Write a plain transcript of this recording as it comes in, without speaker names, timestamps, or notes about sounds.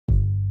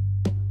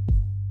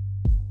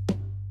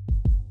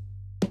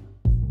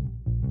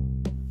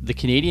The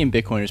Canadian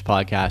Bitcoiners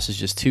podcast is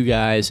just two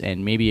guys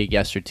and maybe a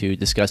guest or two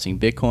discussing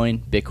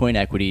Bitcoin, Bitcoin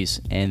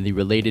equities, and the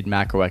related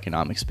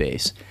macroeconomic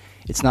space.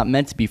 It's not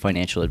meant to be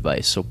financial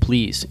advice, so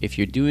please, if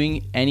you're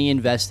doing any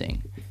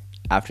investing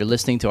after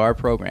listening to our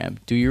program,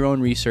 do your own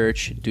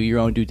research, do your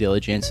own due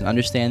diligence, and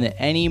understand that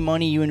any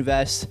money you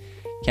invest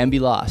can be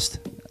lost.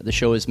 The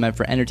show is meant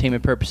for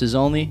entertainment purposes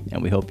only,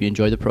 and we hope you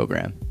enjoy the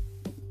program.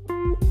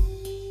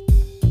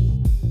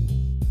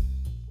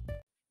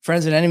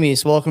 Friends and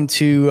enemies, welcome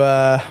to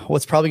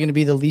what's probably going to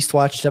be the least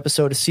watched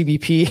episode of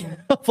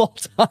CBP of all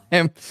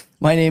time.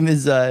 My name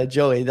is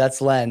Joey. That's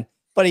Len.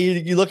 Buddy,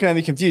 you're looking at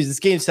me confused. It's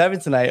Game 7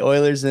 tonight,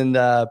 Oilers and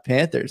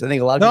Panthers. I think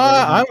a lot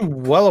of people...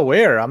 I'm well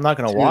aware. I'm not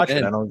going to watch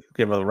it. I don't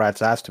give a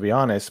rat's ass, to be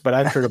honest. But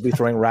I'm sure they'll be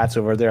throwing rats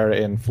over there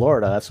in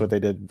Florida. That's what they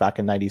did back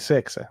in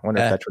 '96. I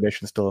wonder if that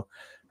tradition still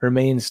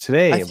remains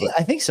today.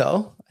 I think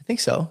so.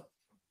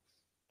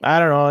 I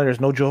don't know.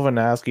 There's no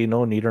Jovanovski,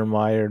 no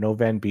Niedermeyer, no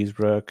Van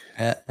Beesbrook.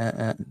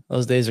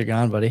 Those days are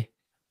gone, buddy.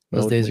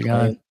 Those days are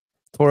gone.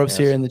 Torup's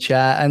here in the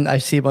chat, and I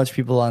see a bunch of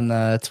people on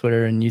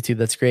Twitter and YouTube.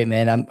 That's great,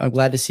 man. I'm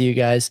glad to see you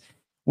guys.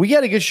 We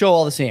got a good show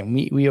all the same.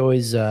 We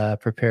always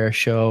prepare a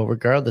show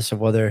regardless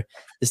of whether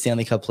the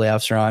Stanley Cup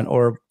playoffs are on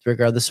or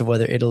regardless of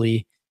whether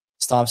Italy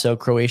stomps out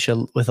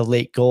Croatia with a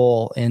late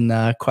goal in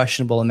a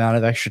questionable amount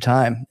of extra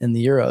time in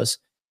the Euros.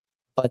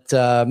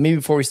 But maybe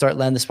before we start,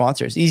 land the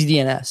sponsors.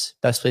 EasyDNS,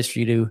 best place for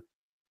you to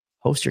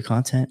host your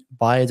content,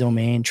 buy a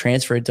domain,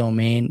 transfer a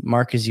domain.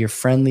 Mark is your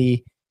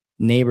friendly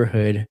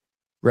neighborhood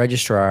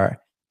registrar.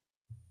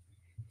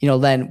 You know,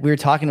 Len, we were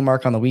talking to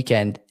Mark on the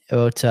weekend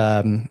about,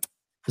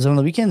 was it on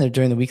the weekend or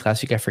during the week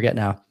last week? I forget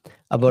now.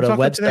 About a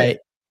website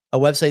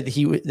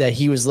that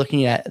he was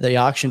looking at the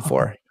auction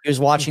for. He was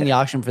watching the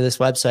auction for this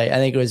website. I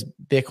think it was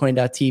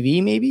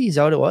Bitcoin.tv, maybe? Is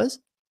that what it was?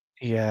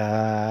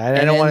 Yeah,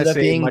 I don't want to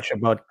say much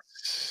about.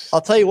 I'll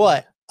tell you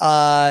what,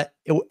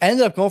 it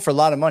ended up going for a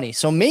lot of money.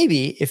 So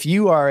maybe if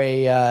you are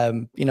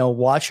a,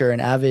 watcher, an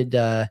avid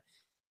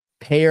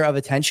payer of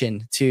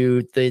attention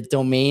to the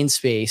domain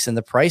space and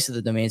the price of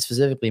the domain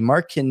specifically,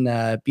 Mark can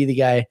be the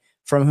guy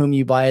from whom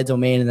you buy a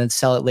domain and then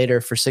sell it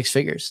later for six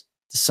figures.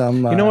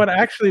 You know what?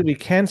 Actually, we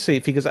can say,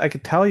 because I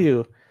could tell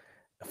you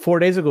 4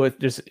 days ago,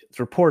 it's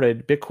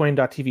reported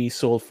Bitcoin.tv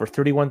sold for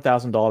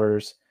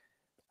 $31,000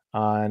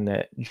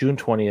 on June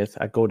 20th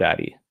at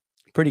GoDaddy.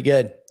 Pretty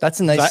good. That's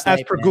a nice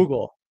snipe, as per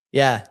Google.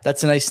 Yeah,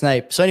 that's a nice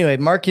snipe. So anyway,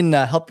 Mark can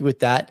help you with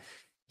that.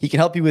 He can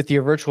help you with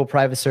your virtual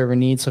private server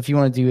needs. So if you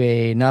want to do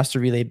a Nostr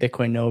Relay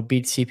Bitcoin node,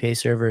 BTC Pay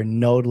server,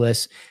 node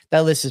list,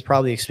 that list is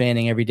probably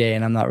expanding every day,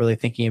 and I'm not really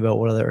thinking about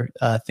what other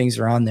things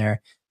are on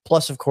there.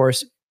 Plus, of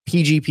course,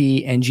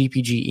 PGP and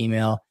GPG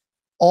email,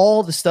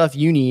 all the stuff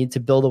you need to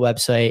build a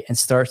website and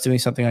start doing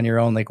something on your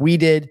own like we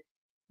did.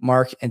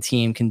 Mark and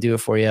team can do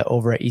it for you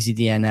over at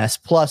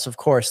EasyDNS. Plus, of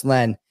course,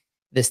 Len,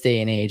 this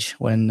day and age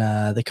when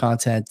the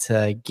content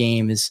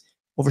game is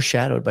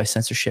overshadowed by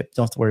censorship.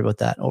 Don't have to worry about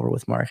that. Over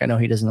with Mark. I know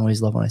he doesn't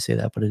always love when I say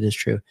that, but it is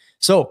true.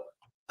 So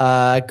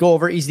go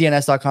over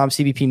easydns.com.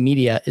 CBP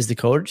Media is the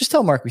code. Just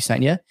tell Mark we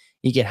sent you.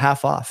 You get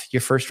half off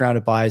your first round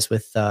of buys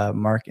with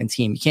Mark and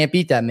team. You can't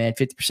beat that, man.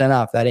 50%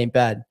 off. That ain't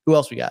bad. Who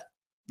else we got?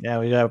 Yeah,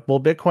 we got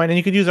Bull Bitcoin, and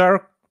you could use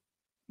our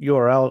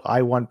URL,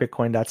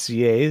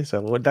 iwantbitcoin.ca.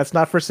 So that's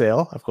not for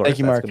sale, of course. Thank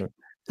you, Mark.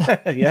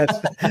 Yes.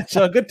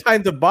 So a good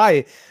time to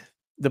buy.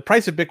 The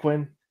price of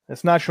Bitcoin,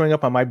 it's not showing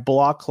up on my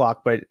block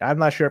clock, but I'm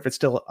not sure if it's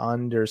still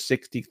under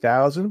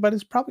 60,000, but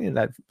it's probably in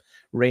that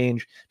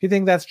range. If you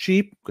think that's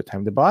cheap, good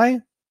time to buy.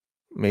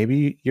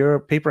 Maybe you're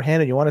paper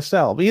handed, you want to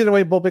sell. But either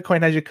way, Bull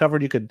Bitcoin has you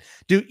covered. You could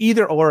do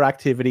either or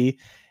activity.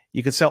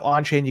 You could sell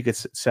on-chain, you could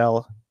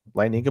sell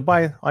Lightning. You could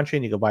buy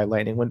on-chain, you could buy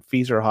Lightning. When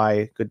fees are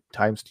high, good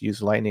times to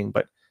use Lightning,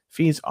 but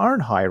fees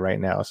aren't high right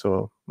now.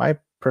 So my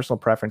personal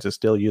preference is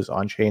still use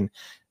on-chain.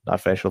 Not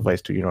financial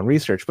advice, to your own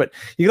research. But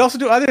you can also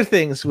do other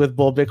things with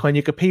Bull Bitcoin.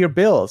 You could pay your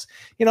bills.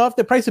 You know, if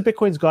the price of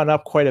Bitcoin's gone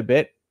up quite a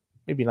bit,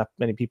 maybe not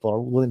many people are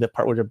willing to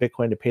part with their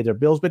Bitcoin to pay their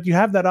bills, but you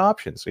have that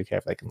option. So if you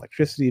have like an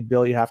electricity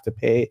bill you have to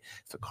pay,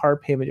 if a car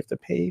payment you have to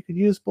pay, you could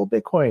use Bull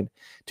Bitcoin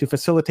to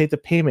facilitate the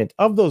payment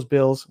of those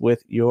bills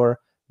with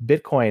your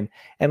Bitcoin.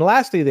 And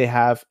lastly, they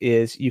have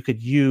is you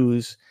could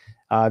use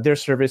their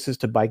services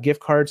to buy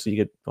gift cards. So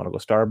you could want to go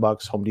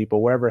Starbucks, Home Depot,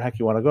 wherever the heck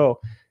you want to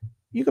go.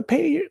 You could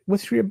pay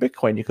with your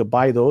Bitcoin. You could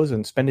buy those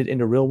and spend it in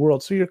the real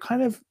world. So you're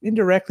kind of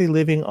indirectly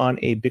living on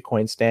a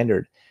Bitcoin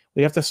standard.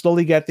 We have to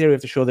slowly get there. We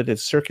have to show that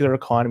it's circular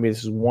economy.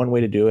 This is one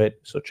way to do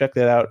it. So check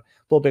that out,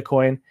 Bull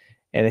Bitcoin.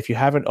 And if you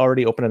haven't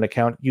already opened an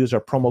account, use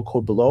our promo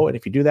code below. And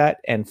if you do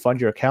that and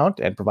fund your account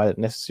and provide the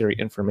necessary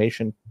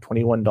information,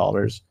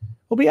 $21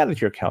 will be added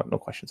to your account. No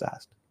questions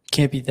asked.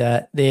 Can't beat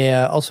that. They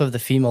also have the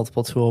fee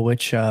multiple tool,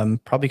 which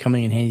probably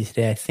coming in handy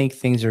today. I think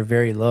things are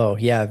very low.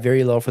 Yeah,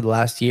 very low for the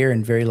last year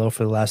and very low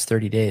for the last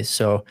 30 days.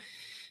 So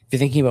if you're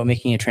thinking about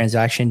making a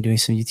transaction, doing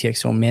some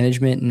UTXO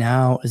management,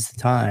 now is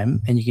the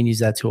time. And you can use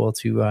that tool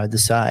to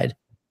decide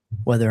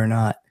whether or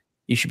not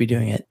you should be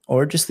doing it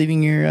or just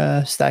leaving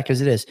your stack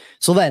as it is.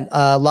 So then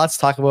lots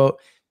to talk about.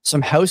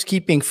 Some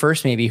housekeeping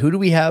first, maybe. Who do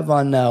we have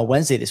on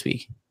Wednesday this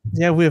week?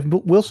 Yeah, we have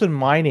Wilson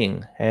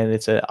Mining, and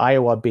it's an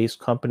Iowa-based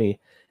company,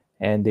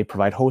 and they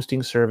provide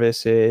hosting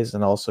services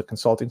and also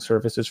consulting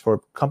services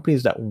for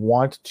companies that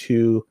want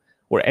to,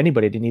 or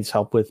anybody that needs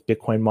help with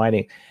Bitcoin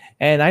mining.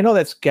 And I know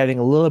that's getting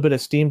a little bit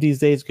of steam these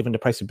days, given the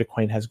price of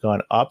Bitcoin has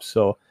gone up.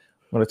 So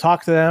I'm going to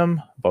talk to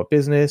them about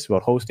business,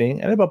 about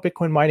hosting, and about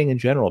Bitcoin mining in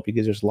general,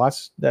 because there's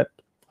lots that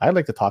I'd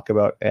like to talk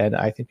about, and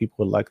I think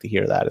people would like to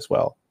hear that as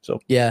well. So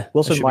Yeah,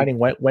 Wilson Mining,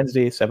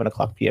 Wednesday,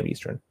 7:00 p.m.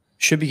 Eastern.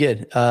 Should be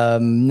good.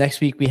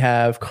 Next week we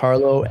have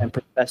Carlo and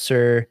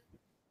Professor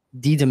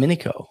Di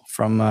Domenico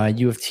from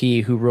U of T,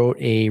 who wrote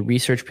a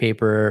research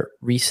paper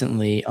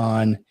recently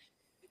on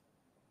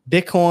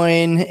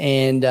Bitcoin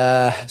and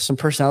some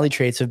personality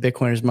traits of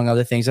Bitcoiners, among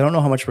other things. I don't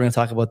know how much we're going to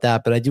talk about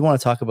that, but I do want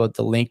to talk about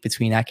the link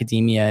between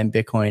academia and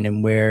Bitcoin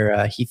and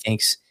where he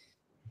thinks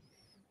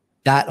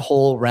that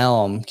whole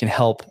realm can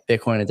help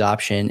Bitcoin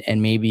adoption,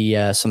 and maybe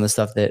some of the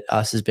stuff that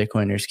us as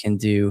Bitcoiners can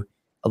do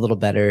a little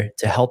better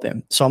to help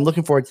him. So I'm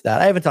looking forward to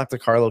that. I haven't talked to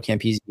Carlo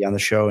Campisi on the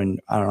show in,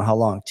 I don't know how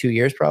long, 2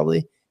 years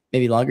probably,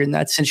 maybe longer than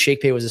that, since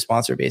ShakePay was a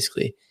sponsor,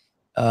 basically.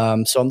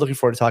 So I'm looking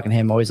forward to talking to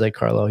him. Always like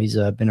Carlo. He's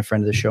been a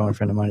friend of the show and a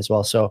friend of mine as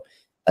well. So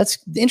that's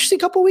the interesting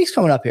couple of weeks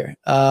coming up here.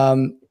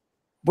 Where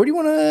do you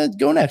want to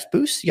go next?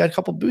 Boost? You got a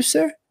couple boosts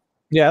there?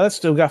 Yeah, let's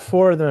do. We got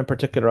 4 of them in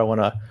particular I want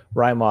to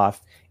rhyme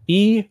off.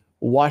 E.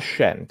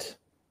 Washent.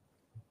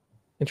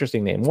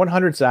 Interesting name.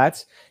 100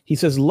 sats. He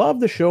says,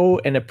 love the show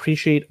and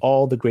appreciate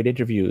all the great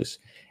interviews.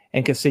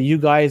 And can say, you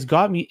guys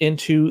got me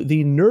into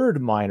the nerd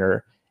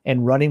miner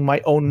and running my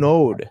own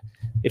node.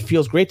 It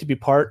feels great to be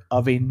part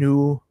of a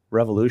new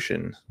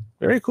revolution.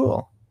 Very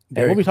cool.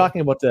 And we'll be talking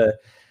about the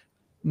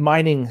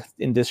mining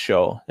in this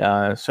show,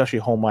 especially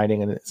home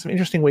mining, and some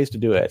interesting ways to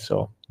do it.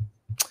 So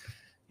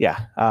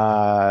yeah,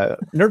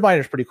 nerd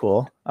miner is pretty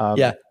cool.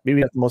 Yeah. Maybe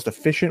not the most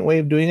efficient way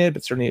of doing it,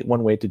 but certainly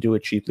one way to do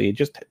it cheaply.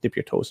 Just dip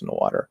your toes in the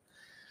water.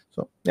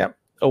 So yeah,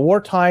 a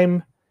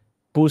wartime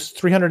boosts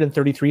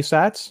 333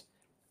 sats,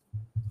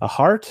 a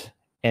heart,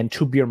 and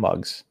 2 beer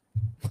mugs.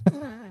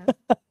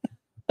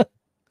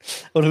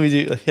 What do we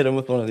do? Hit him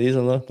with one of these?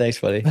 Thanks,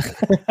 buddy.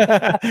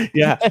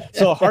 Yeah,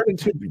 so a heart and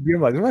 2 beer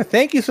mugs.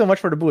 Thank you so much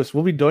for the boost.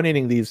 We'll be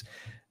donating these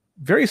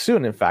very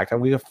soon. In fact,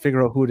 we have to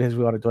figure out who it is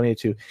we want to donate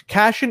to.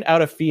 Cashing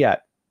out of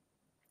fiat,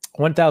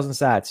 1,000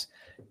 sats.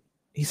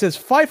 He says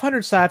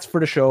 500 sats for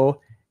the show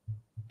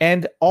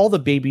and all the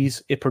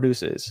babies it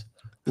produces.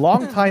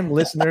 Long-time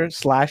listener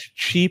 /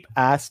 cheap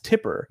ass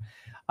tipper.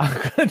 I'm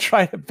gonna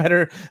try it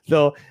better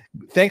though.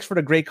 Thanks for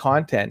the great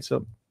content.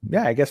 So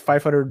yeah, I guess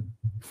 500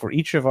 for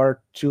each of our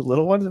 2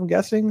 little ones. I'm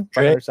guessing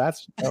 500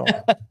 sats. Oh,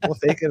 we'll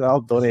take it. I'll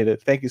donate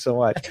it. Thank you so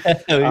much.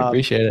 We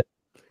appreciate it.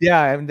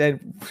 Yeah, and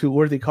then to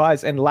worthy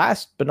cause. And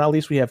last but not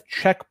least, we have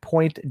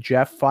Checkpoint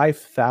Jeff,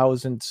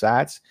 5,000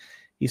 sats.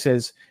 He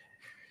says,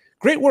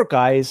 great work,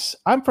 guys.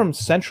 I'm from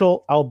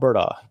Central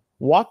Alberta.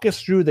 Walk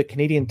us through the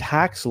Canadian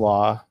tax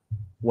law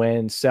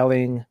when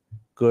selling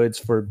goods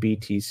for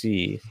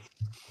BTC.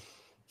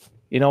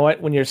 You know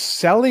what? When you're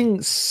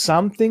selling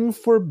something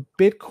for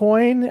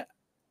Bitcoin,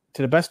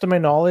 to the best of my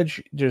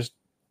knowledge, there's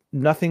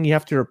nothing you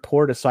have to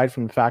report aside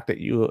from the fact that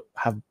you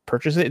have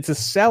purchased it. It's a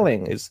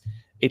selling is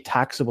a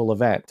taxable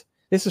event.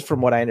 This is from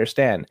what I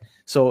understand.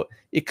 So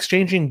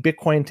exchanging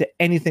Bitcoin to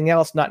anything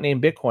else not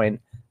named Bitcoin,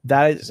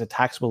 that is a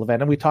taxable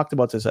event. And we talked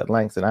about this at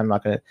length, and I'm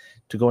not going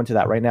to go into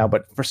that right now.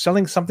 But for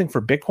selling something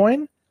for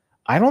Bitcoin,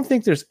 I don't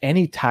think there's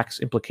any tax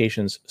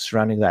implications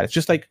surrounding that. It's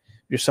just like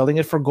you're selling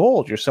it for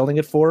gold. You're selling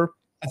it for...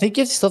 I think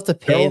you still have to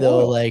pay,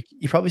 though. Like,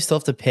 you probably still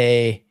have to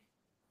pay.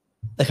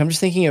 Like, I'm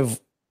just thinking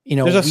of,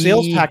 there's a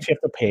sales tax you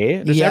have to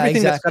pay. There's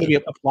everything that's got to be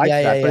applied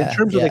to that. But in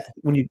terms of like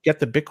when you get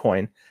the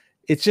Bitcoin,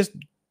 it's just...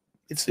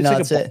 It's no, like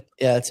that's it.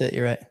 Yeah, that's it.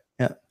 You're right.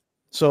 Yeah.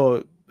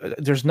 So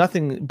there's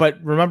nothing,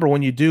 but remember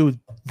when you do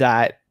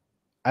that,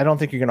 I don't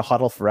think you're going to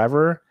hodl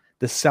forever.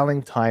 The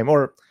selling time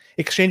or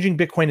exchanging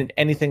Bitcoin and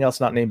anything else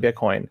not named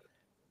Bitcoin,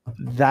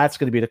 that's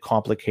going to be the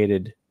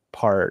complicated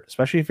part,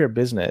 especially if you're a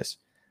business.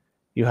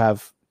 You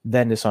have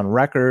then this on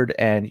record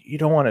and you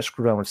don't want to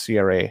screw around with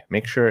CRA.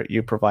 Make sure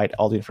you provide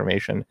all the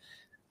information,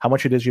 how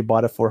much it is you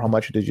bought it for, how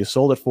much it is you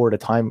sold it for, the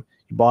time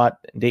you bought,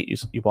 date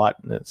you bought,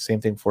 and the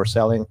same thing for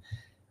selling.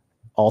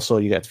 Also,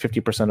 you got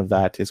 50% of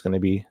that is going to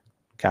be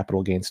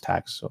capital gains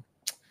tax. So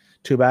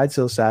too bad,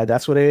 so sad.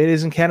 That's what it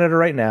is in Canada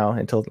right now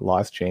until the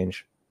laws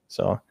change.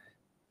 So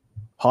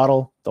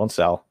hodl, don't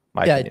sell,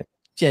 my opinion.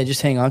 Yeah,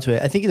 just hang on to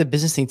it. I think the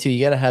business thing too,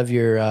 you got to have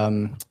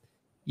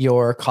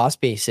your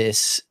cost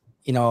basis.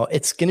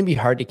 It's going to be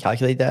hard to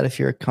calculate that if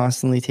you're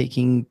constantly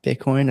taking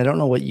Bitcoin. I don't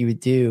know what you would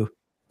do.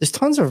 There's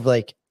tons of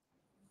like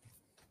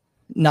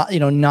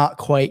not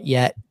quite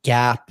yet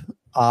GAAP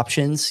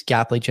options,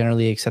 GAAP like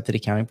generally accepted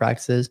accounting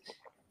practices.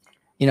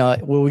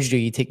 What would you do?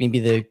 You take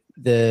maybe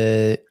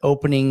the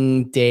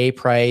opening day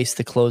price,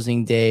 the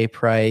closing day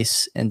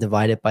price, and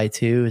divide it by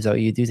 2. Is that what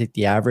you do? Take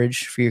the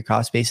average for your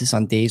cost basis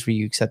on days where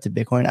you accepted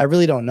Bitcoin? I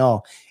really don't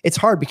know. It's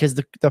hard because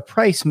the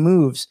price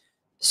moves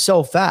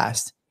so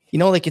fast.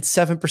 Like it's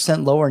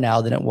 7% lower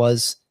now than it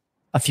was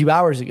a few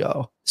hours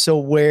ago. So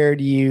where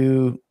do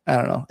you, I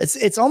don't know.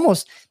 It's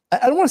almost,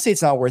 I don't want to say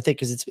it's not worth it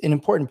because it's an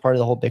important part of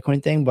the whole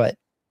Bitcoin thing, but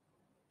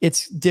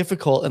it's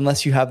difficult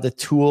unless you have the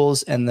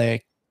tools and the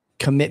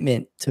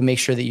commitment to make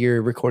sure that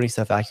you're recording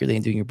stuff accurately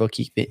and doing your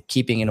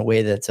bookkeeping in a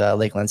way that,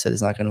 like Len said,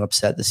 is not going to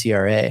upset the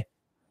CRA.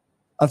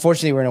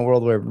 Unfortunately, we're in a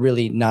world where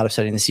really not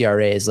upsetting the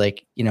CRA is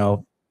like,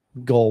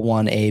 goal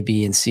 1, A,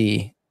 B, and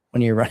C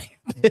when you're running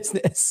a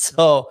business.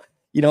 So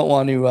you don't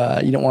want to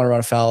run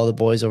afoul of the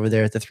boys over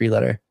there at the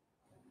 3-letter.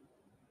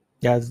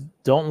 Yeah,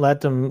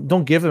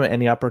 don't give them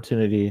any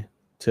opportunity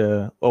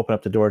to open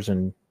up the doors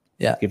and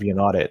give you an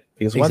audit,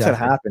 because once that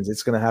happens,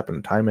 it's going to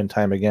happen time and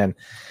time again.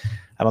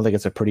 I don't think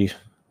it's a pretty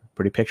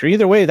picture.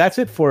 Either way, that's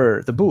it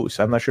for the boost.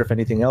 I'm not sure if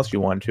anything else you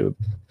want to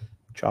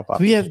chop off.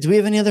 Do we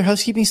have any other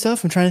housekeeping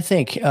stuff? I'm trying to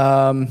think.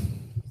 I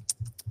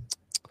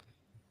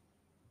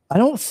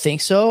don't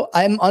think so.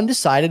 I'm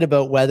undecided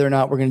about whether or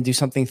not we're going to do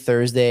something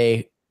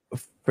Thursday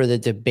for the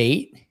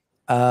debate.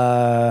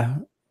 I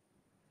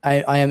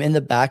am in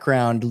the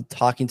background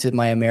talking to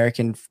my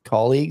American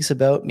colleagues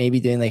about maybe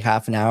doing like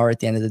half an hour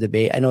at the end of the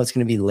debate. I know it's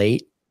going to be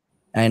late.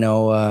 I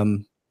know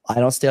I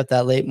don't stay up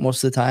that late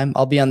most of the time.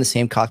 I'll be on the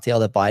same cocktail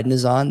that Biden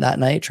is on that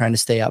night, trying to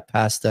stay up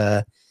past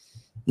 9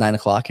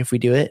 o'clock if we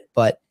do it.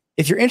 But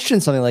if you're interested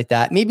in something like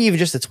that, maybe even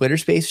just a Twitter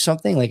space or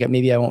something, like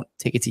maybe I won't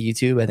take it to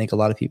YouTube. I think a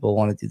lot of people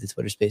want to do the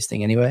Twitter space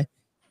thing anyway.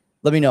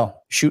 Let me know.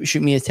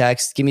 Shoot me a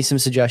text. Give me some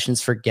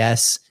suggestions for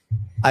guests.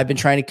 I've been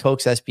trying to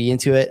coax SB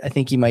into it. I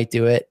think he might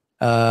do it.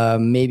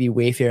 Maybe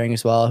Wayfaring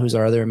as well, who's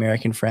our other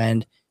American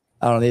friend.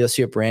 I don't know. Maybe I'll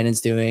see what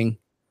Brandon's doing.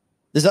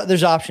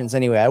 There's options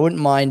anyway. I wouldn't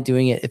mind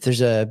doing it if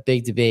there's a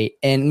big debate.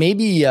 And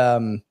maybe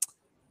we're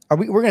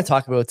going to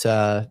talk about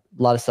a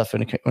lot of stuff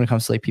when it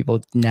comes to like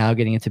people now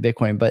getting into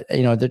Bitcoin. But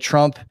the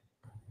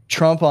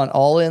Trump on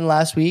All In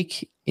last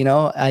week.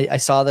 I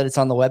saw that it's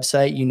on the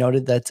website. You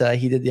noted that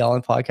he did the All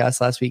In podcast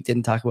last week.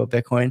 Didn't talk about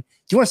Bitcoin. Do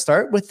you want to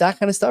start with that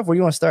kind of stuff? Where do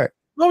you want to start?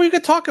 Well, we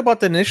could talk about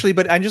that initially,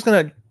 but I'm just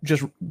going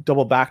to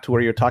double back to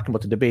where you're talking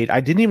about the debate.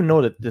 I didn't even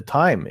know the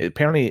time.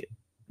 Apparently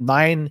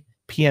 9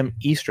 p.m.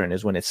 Eastern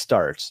is when it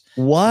starts.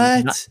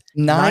 What?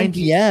 9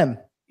 p.m.?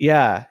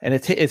 Yeah, and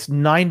it's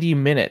 90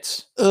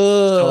 minutes.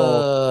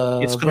 So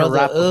it's going to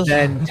wrap up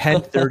then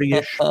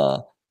 10:30-ish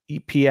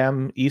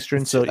p.m.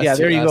 Eastern. So yeah,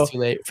 there you go. Too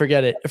late.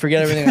 Forget it.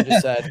 Forget everything I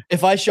just said.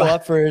 If I show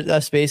up for a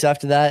space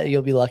after that,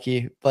 you'll be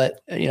lucky.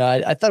 But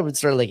I thought it would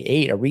start at like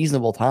 8, a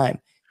reasonable time.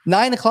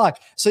 9 o'clock.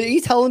 So are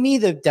you telling me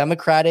the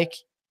Democratic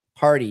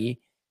Party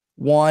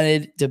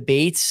wanted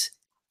debates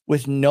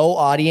with no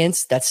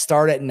audience that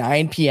start at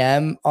 9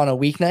 p.m. on a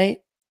weeknight?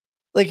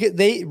 Like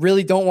they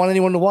really don't want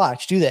anyone to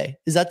watch, do they?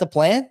 Is that the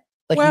plan?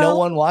 Like no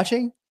one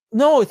watching?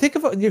 No, think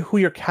about who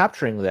you're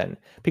capturing then,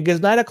 because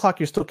 9 o'clock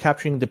you're still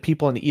capturing the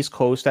people on the East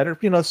Coast that are,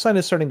 the sun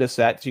is starting to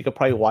set, so you could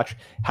probably watch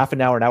half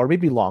an hour,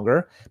 maybe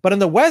longer. But on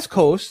the West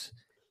Coast,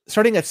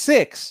 starting at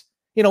 6,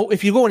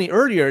 if you go any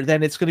earlier,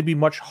 then it's going to be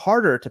much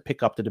harder to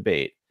pick up the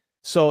debate.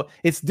 So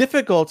it's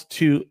difficult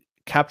to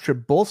capture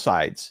both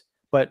sides.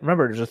 But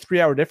remember, there's a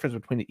 3-hour difference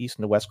between the East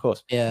and the West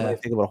Coast. Yeah. When I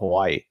think about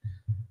Hawaii.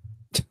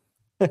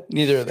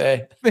 Neither are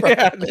they.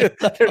 Yeah, they're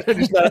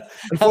just not,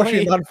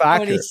 unfortunately,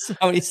 non-factor.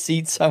 How many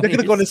seats? They're going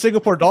to go to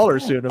Singapore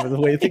dollars soon. The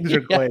way things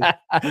are going.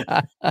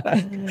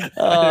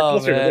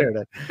 Oh,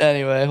 man.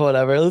 Anyway,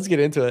 whatever. Let's get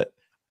into it.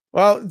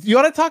 Well, you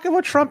want to talk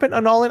about Trump and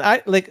All In?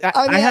 I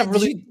have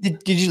really.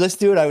 Did you listen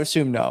to it? I would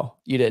assume no.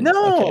 You didn't.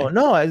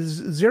 No. I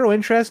zero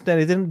interest. And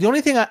anything. The only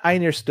thing I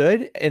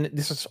understood, and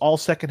this is all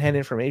secondhand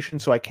information,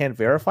 so I can't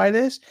verify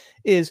this,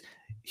 is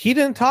he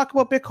didn't talk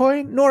about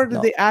Bitcoin, nor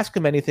did they ask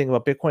him anything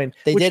about Bitcoin.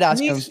 They did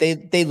ask him.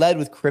 They led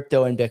with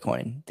crypto and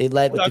Bitcoin. They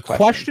led with the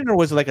question, or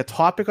was it like a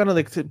topic on it?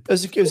 Like it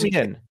was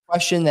a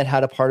question that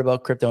had a part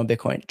about crypto and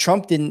Bitcoin.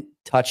 Trump didn't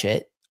touch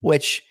it,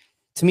 which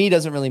to me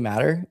doesn't really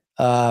matter.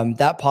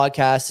 That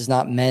podcast is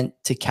not meant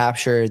to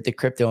capture the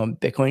crypto and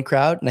Bitcoin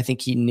crowd. And I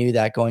think he knew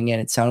that going in.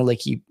 It sounded like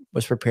he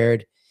was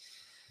prepared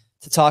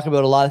to talk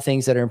about a lot of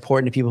things that are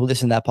important to people who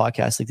listen to that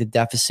podcast, like the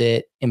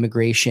deficit,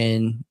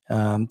 immigration,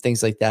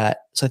 things like that.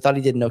 So I thought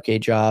he did an okay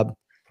job.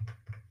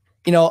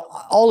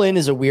 All In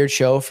is a weird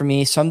show for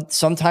me.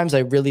 Sometimes I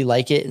really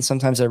like it and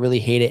sometimes I really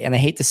hate it. And I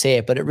hate to say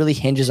it, but it really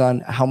hinges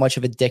on how much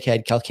of a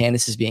dickhead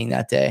Calcanis is being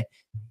that day.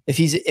 If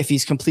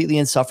he's completely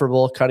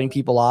insufferable, cutting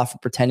people off,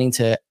 and pretending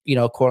to,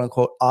 quote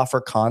unquote, offer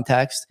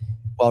context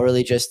while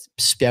really just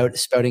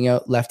spouting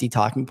out lefty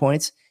talking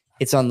points,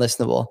 it's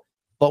unlistenable.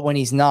 But when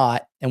he's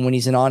not, and when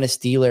he's an honest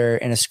dealer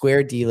and a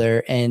square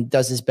dealer and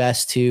does his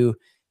best to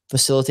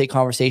facilitate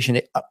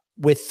conversation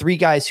with 3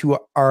 guys who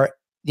are,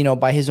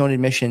 by his own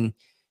admission,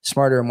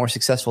 smarter and more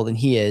successful than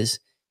he is,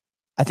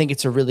 I think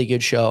it's a really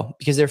good show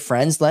because they're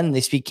friends, Len, and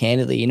they speak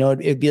candidly.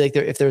 It'd be like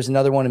if there was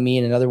another one of me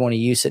and another one of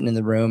you sitting in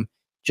the room,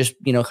 just,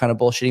 kind of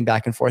bullshitting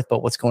back and forth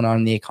about what's going on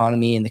in the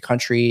economy and the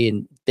country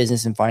and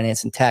business and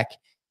finance and tech,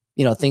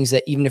 things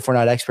that even if we're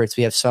not experts,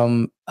 we have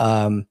some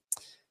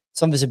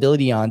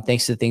visibility on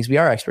thanks to the things we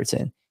are experts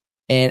in.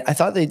 And I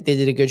thought they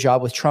did a good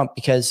job with Trump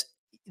because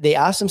they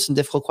asked him some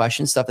difficult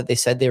questions, stuff that they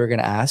said they were going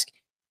to ask.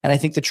 And I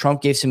think the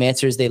Trump gave some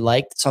answers they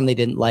liked, some they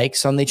didn't like,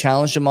 some they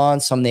challenged him on,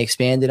 some they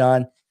expanded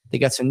on. They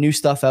got some new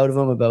stuff out of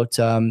him about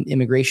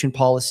immigration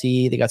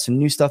policy. They got some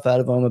new stuff out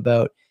of him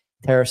about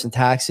tariffs and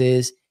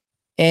taxes.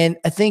 And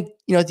I think,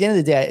 at the end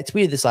of the day, I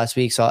tweeted this last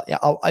week, so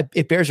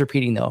it bears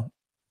repeating though,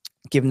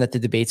 given that the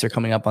debates are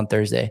coming up on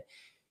Thursday.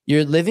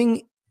 You're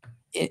living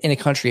in a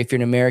country, if you're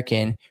an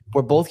American,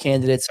 where both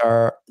candidates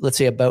are, let's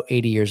say, about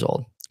 80 years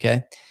old,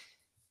 okay?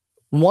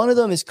 One of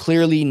them is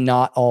clearly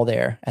not all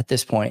there at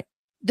this point.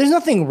 There's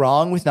nothing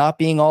wrong with not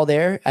being all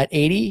there at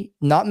 80.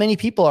 Not many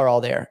people are all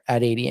there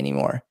at 80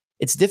 anymore.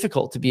 It's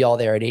difficult to be all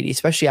there at 80,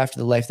 especially after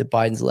the life that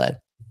Biden's led.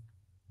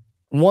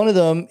 One of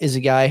them is a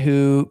guy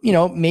who,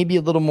 may be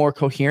a little more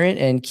coherent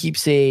and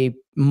keeps a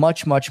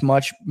much, much,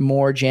 much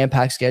more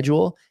jam-packed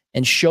schedule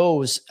and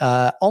shows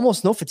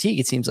almost no fatigue,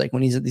 it seems like,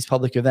 when he's at these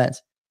public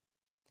events.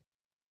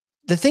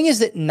 The thing is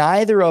that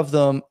neither of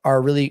them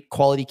are really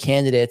quality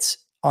candidates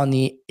on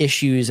the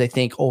issues, I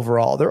think,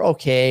 overall. They're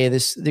okay,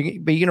 but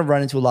you're going to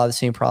run into a lot of the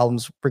same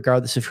problems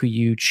regardless of who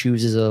you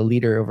choose as a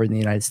leader over in the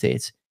United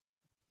States.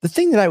 The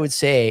thing that I would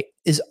say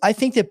is I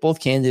think that both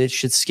candidates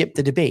should skip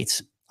the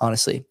debates,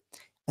 honestly.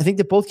 I think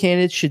that both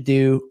candidates should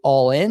do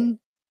All In,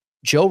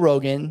 Joe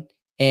Rogan,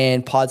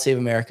 and Pod Save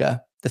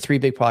America, the three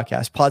big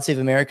podcasts. Pod Save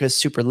America is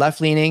super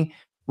left-leaning.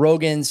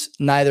 Rogan's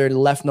neither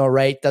left nor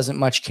right, doesn't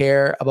much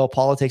care about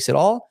politics at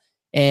all.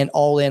 And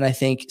All In, I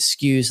think,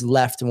 skews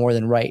left more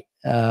than right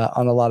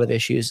on a lot of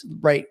issues.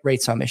 Right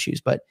some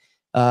issues, but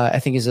I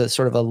think is a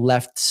sort of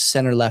a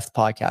center-left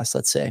podcast,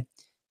 let's say.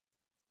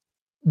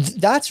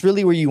 That's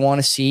really where you want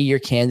to see your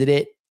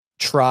candidate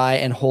try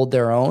and hold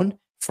their own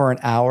for an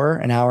hour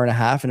and a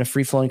half in a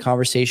free-flowing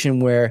conversation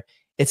where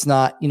it's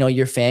not,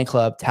 your fan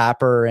club,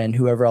 Tapper and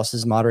whoever else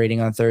is moderating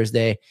on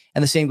Thursday.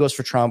 And the same goes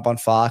for Trump on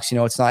Fox.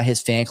 It's not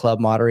his fan club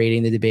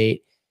moderating the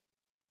debate.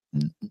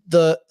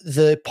 The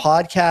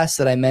podcasts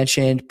that I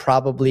mentioned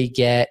probably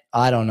get,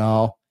 I don't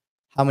know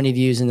how many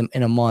views in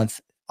a month,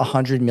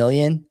 100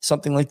 million,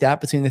 something like that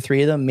between the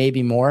three of them,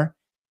 maybe more.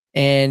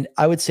 And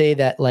I would say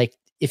that, like,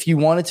 if you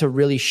wanted to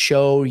really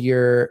show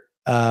your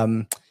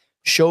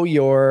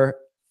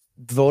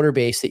voter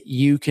base that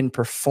you can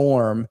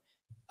perform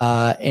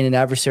in an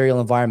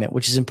adversarial environment,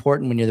 which is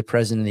important when you're the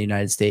president of the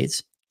United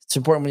States. It's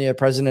important when you're the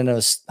president of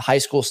a high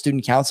school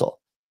student council,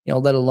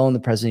 let alone the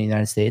president of the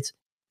United States.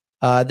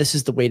 This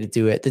is the way to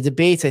do it. The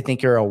debates, I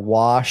think, are a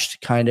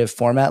washed kind of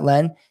format,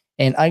 Len.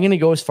 And I'm going to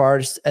go as far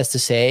as to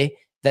say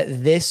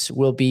that this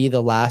will be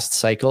the last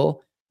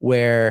cycle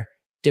where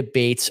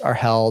debates are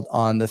held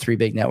on the three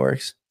big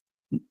networks.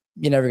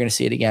 You're never going to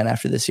see it again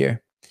after this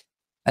year.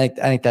 I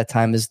think that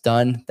time is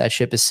done. That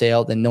ship has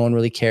sailed and no one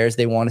really cares.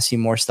 They want to see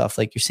more stuff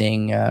like you're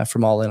saying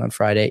from All In on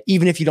Friday.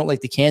 Even if you don't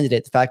like the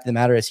candidate, the fact of the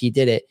matter is he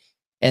did it.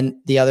 And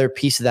the other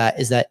piece of that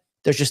is that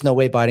there's just no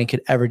way Biden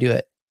could ever do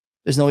it.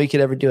 There's no way he could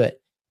ever do it.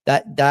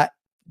 That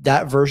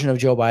version of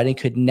Joe Biden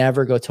could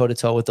never go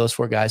toe-to-toe with those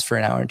four guys for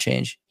an hour and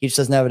change. He just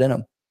doesn't have it in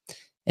him.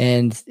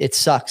 And it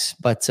sucks.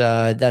 But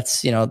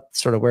that's,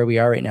 sort of where we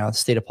are right now, the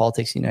state of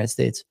politics in the United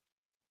States.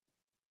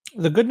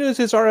 The good news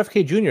is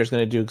RFK Jr. is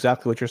going to do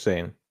exactly what you're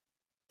saying.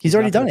 He's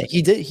already done it.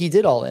 He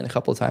did All In a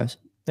couple of times.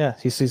 Yeah,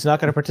 he's not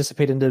going to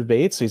participate in the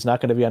debates. He's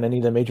not going to be on any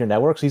of the major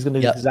networks. He's going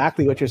to do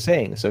exactly what you're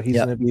saying. So he's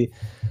going to be,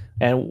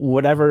 and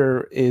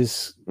whatever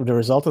is the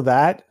result of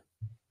that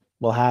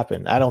will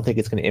happen. I don't think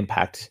it's going to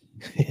impact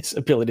his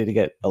ability to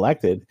get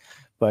elected,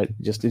 but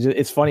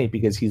it's funny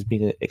because he's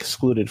being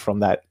excluded from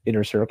that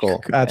inner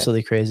circle.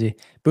 Absolutely crazy.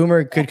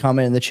 Boomer could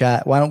comment in the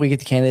chat. Why don't we get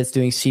the candidates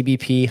doing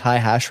CBP, high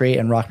hash rate,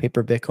 and rock,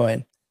 paper,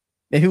 Bitcoin?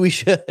 Maybe we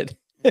should.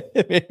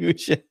 Maybe we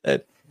should.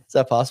 Is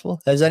that possible?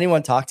 Has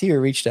anyone talked to you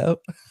or reached out?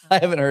 I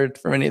haven't heard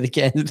from any of the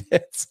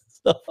candidates.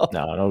 So.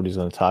 No, nobody's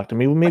going to talk to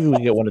me. Maybe we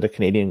get one of the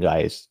Canadian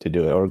guys to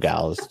do it or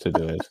gals to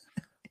do it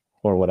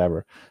or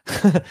whatever.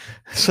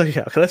 So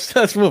yeah,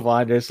 let's move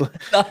on. There's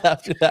not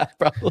after that,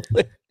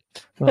 probably.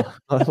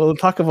 We'll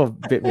talk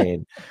about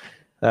Bitmain.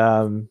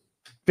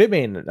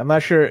 Bitmain, I'm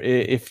not sure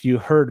if you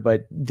heard,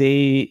 but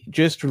they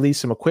just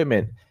released some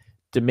equipment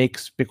to make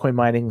Bitcoin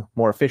mining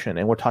more efficient.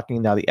 And we're talking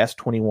now the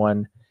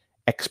S21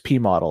 XP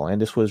model. And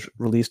this was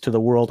released to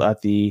the world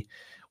at the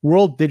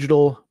World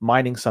Digital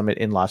Mining Summit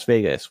in Las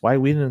Vegas. Why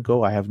we didn't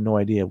go, I have no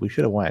idea. We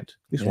should have went.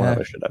 At least one of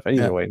us should have.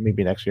 Either way,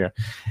 maybe next year.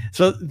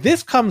 So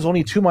this comes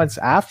only 2 months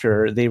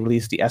after they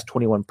released the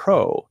S21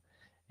 Pro.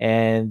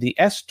 And the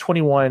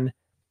S21,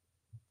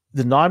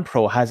 the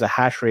non-Pro, has a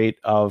hash rate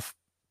of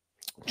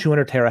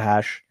 200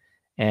 terahash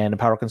and a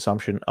power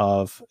consumption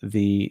of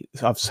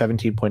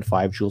 17.5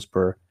 joules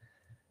per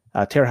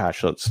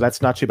terahash. So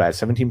that's not too bad.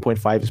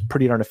 17.5 is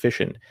pretty darn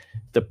efficient.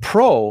 The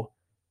Pro,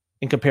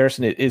 in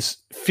comparison, it is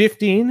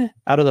 15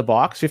 out of the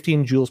box,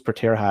 15 joules per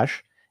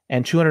terahash,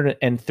 and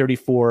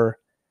 234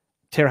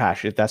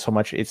 terahash. That's how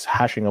much it's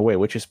hashing away,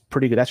 which is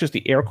pretty good. That's just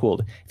the air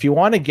cooled. If you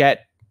want to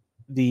get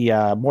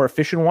the more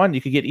efficient one, you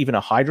could get even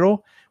a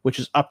hydro, which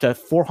is up to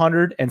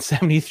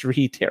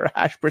 473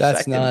 terahash per second.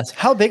 That's nuts.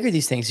 How big are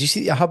these things? You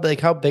see how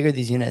big are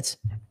these units?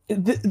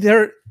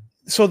 They're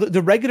So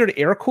the regular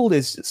air cooled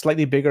is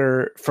slightly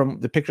bigger from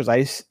the pictures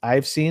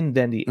I've seen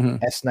than the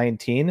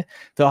S19.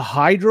 The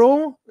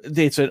hydro,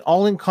 it's an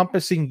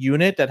all-encompassing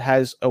unit that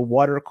has a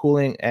water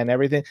cooling and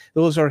everything.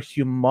 Those are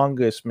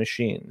humongous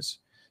machines.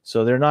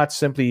 So they're not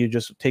simply you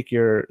just take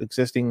your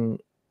existing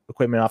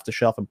equipment off the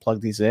shelf and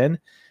plug these in.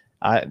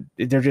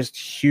 They're just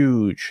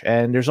huge.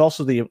 And there's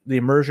also the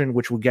immersion,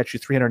 which will get you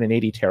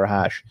 380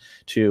 terahash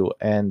too,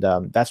 and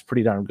that's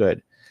pretty darn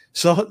good.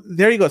 So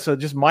there you go. So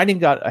just mining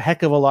got a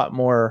heck of a lot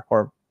more,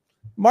 or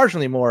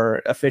marginally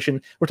more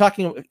efficient. We're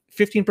talking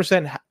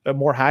 15%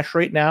 more hash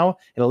rate now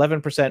and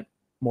 11%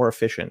 more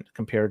efficient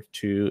compared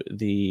to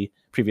the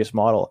previous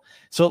model.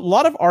 So a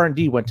lot of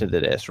R&D went into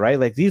this, right?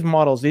 Like these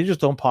models, they just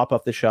don't pop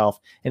off the shelf,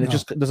 and it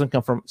just doesn't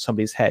come from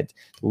somebody's head.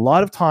 A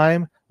lot of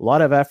time, a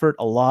lot of effort,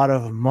 a lot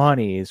of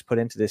money is put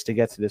into this to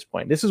get to this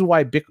point. This is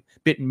why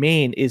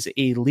Bitmain is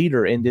a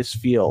leader in this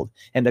field,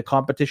 and the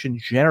competition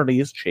generally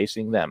is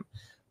chasing them.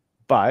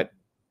 But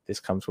this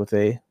comes with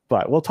a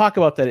but. We'll talk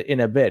about that in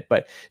a bit,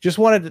 but just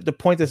wanted to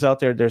point this out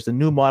there. There's the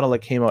new model that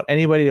came out.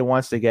 Anybody that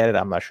wants to get it,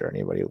 I'm not sure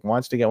anybody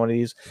wants to get one of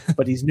these,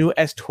 but these new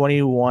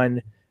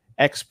S21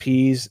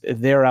 XPs,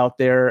 they're out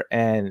there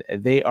and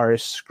they are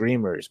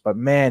screamers. But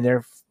man,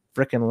 they're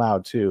freaking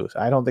loud too. So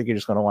I don't think you're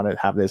just going to want to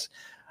have this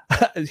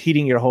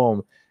heating your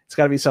home. It's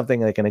got to be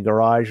something like in a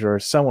garage or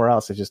somewhere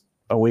else that's just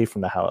away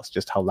from the house,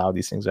 just how loud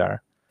these things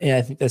are. Yeah,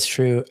 I think that's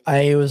true.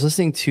 I was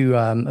listening to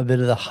a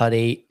bit of the Hut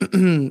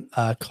 8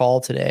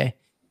 call today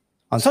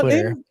on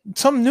Twitter.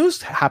 Some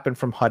news happened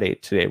from Hut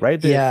 8 today,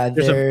 right?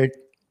 They're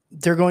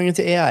going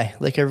into AI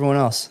like everyone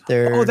else.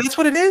 That's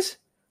what it is?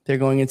 They're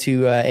going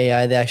into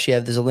AI. They actually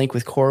there's a link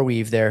with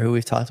CoreWeave there, who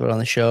we've talked about on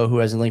the show, who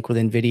has a link with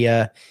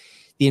NVIDIA.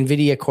 The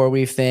NVIDIA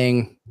CoreWeave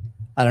thing,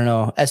 I don't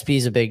know. SP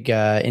is a big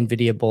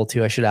NVIDIA bull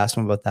too. I should ask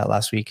them about that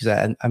last week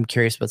because I'm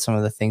curious about some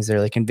of the things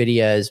there. Like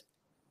NVIDIA is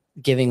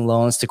giving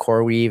loans to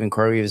CoreWeave and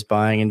CoreWeave is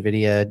buying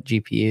NVIDIA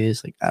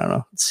GPUs. Like, I don't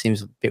know. It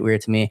seems a bit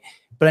weird to me.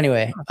 But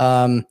anyway,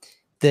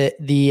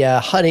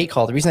 the Hut 8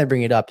 call, the reason I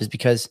bring it up is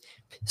because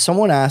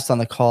someone asked on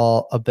the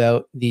call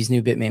about these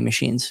new Bitmain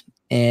machines.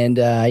 And,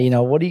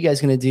 what are you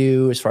guys going to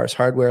do as far as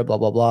hardware, blah,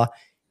 blah, blah.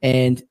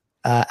 And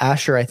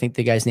Asher, I think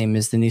the guy's name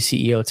is the new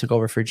CEO, took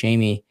over for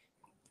Jamie,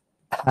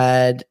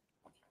 had,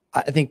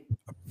 I think,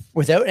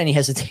 without any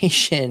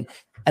hesitation,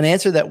 an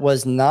answer that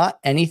was not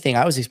anything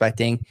I was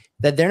expecting,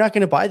 that they're not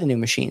going to buy the new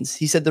machines.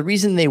 He said the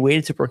reason they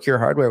waited to procure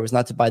hardware was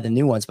not to buy the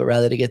new ones, but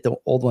rather to get the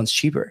old ones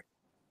cheaper.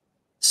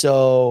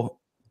 So,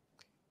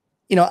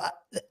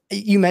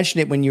 you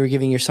mentioned it when you were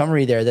giving your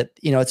summary there that,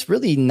 it's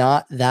really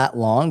not that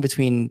long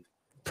between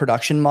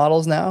production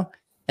models now.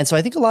 And so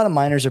I think a lot of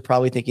miners are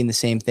probably thinking the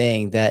same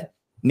thing, that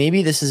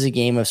maybe this is a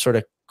game of sort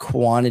of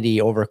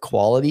quantity over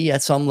quality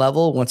at some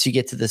level. Once you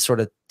get to the sort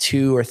of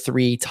 2 or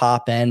 3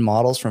 top end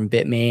models from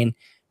Bitmain,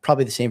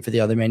 probably the same for the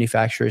other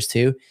manufacturers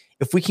too.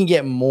 If we can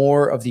get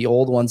more of the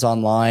old ones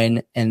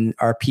online and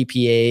our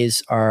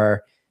PPAs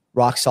are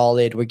rock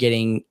solid, we're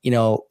getting,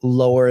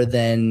 lower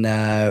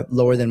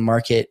than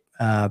market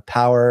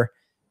power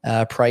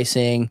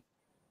pricing.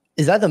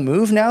 Is that the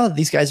move now that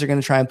these guys are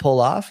going to try and pull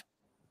off?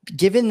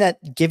 Given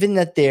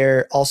that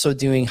they're also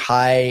doing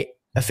high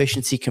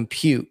efficiency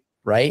compute,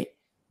 right?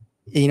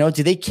 Do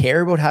they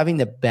care about having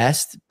the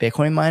best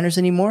Bitcoin miners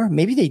anymore?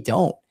 Maybe they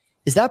don't.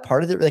 Is that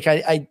part of it? Like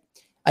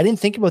I didn't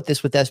think about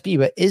this with SB,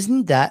 but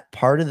isn't that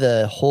part of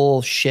the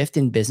whole shift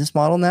in business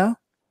model now?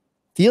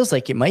 Feels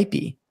like it might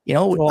be.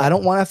 Well, I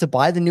don't want to have to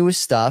buy the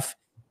newest stuff.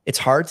 It's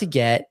hard to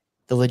get.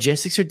 The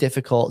logistics are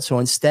difficult. So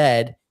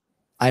instead,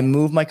 I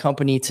move my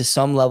company to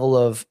some level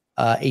of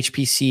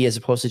HPC as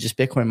opposed to just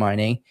Bitcoin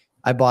mining.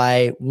 I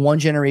buy 1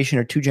 generation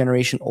or 2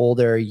 generation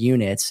older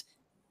units.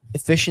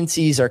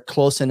 Efficiencies are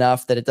close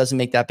enough that it doesn't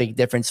make that big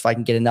difference if I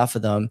can get enough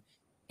of them.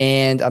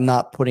 And I'm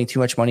not putting too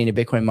much money into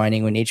Bitcoin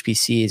mining when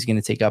HPC is going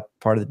to take up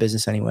part of the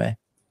business anyway.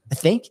 I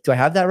think. Do I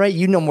have that right?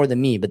 You know more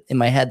than me, but in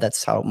my head,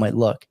 that's how it might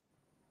look.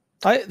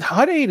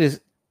 Hut 8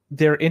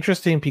 they're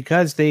interesting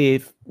because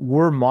they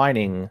were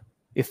mining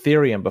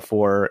Ethereum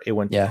before it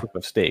went to proof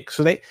of stake.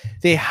 So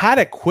they had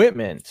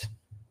equipment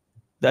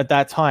at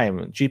that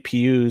time,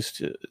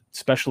 GPUs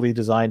specially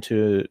designed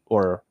to,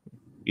 or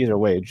either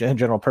way,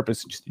 general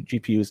purpose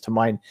GPUs to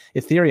mine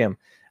Ethereum.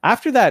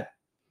 After that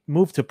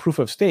move to proof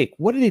of stake,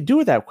 what do they do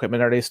with that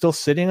equipment? Are they still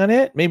sitting on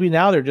it? Maybe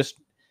now they're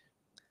just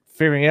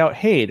figuring out,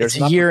 hey,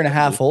 there's a year and a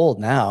half old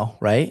now,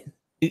 right?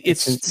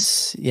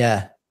 It's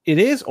it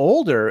is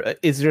older.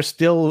 Is there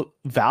still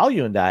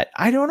value in that?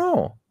 I don't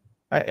know.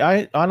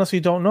 I honestly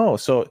don't know.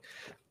 So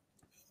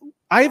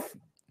I've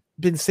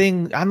been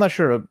saying, I'm not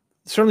sure,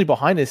 certainly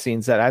behind the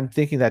scenes, that I'm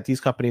thinking that these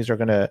companies are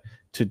going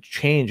to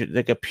change.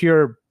 Like a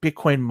pure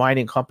Bitcoin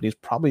mining company is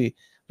probably, at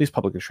least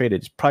publicly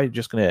traded, is probably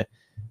just going to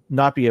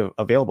not be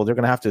available. They're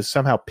going to have to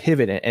somehow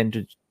pivot and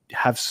to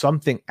have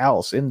something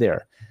else in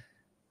there.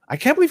 I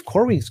can't believe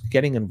CoreWeave's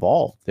getting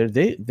involved.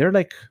 They're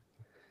like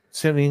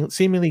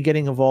seemingly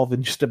getting involved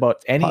in just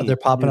about any. They're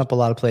popping up a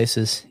lot of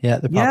places. Yeah,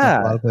 they're popping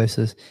up a lot of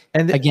places.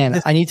 And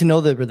again, I need to know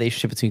the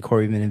relationship between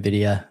CoreWeave and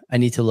NVIDIA. I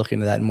need to look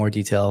into that in more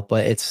detail.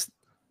 But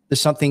there's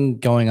something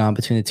going on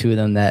between the two of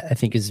them that I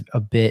think is a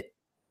bit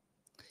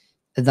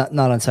not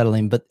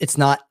unsettling, but it's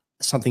not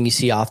something you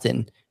see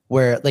often.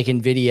 Where like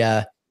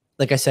Nvidia,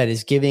 like I said,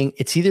 is giving,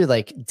 it's either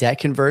like debt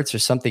converts or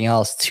something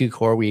else to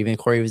CoreWeave, and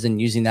CoreWeave isn't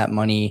using that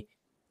money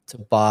to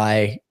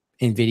buy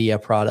Nvidia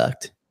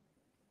product.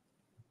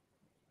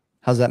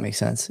 How's that make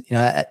sense? You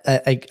know,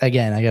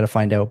 again, I got to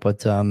find out, but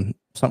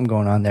something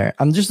going on there.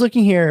 I'm just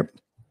looking here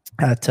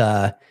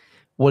at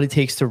what it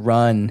takes to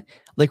run.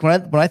 Like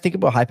when I think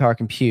about high power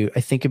compute,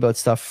 I think about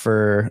stuff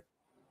for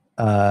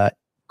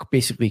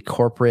basically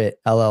corporate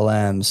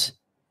LLMs.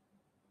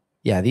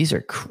 Yeah, these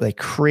are like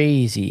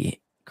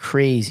crazy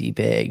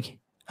big.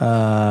 But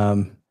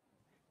I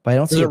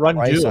don't see a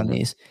price on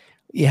these.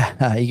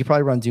 Yeah, you could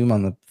probably run Doom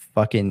on the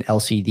fucking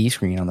LCD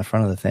screen on the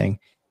front of the thing.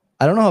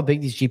 I don't know how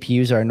big these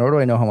GPUs are, nor do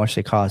I know how much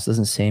they cost. It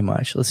doesn't say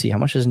much. Let's see. How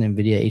much does an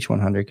NVIDIA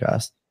H100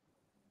 cost?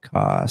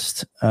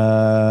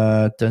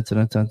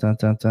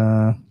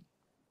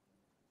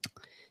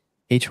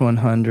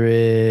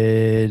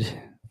 H100,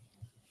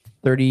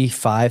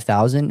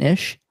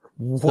 35,000-ish.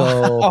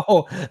 Wow.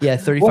 So, yeah,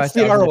 35,000. What's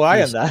the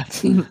ROI on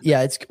that?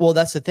 Yeah,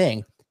 that's the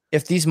thing.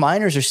 If these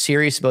miners are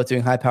serious about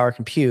doing high power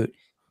compute,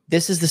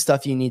 this is the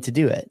stuff you need to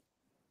do it.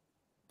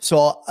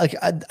 So like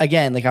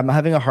again, like I'm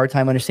having a hard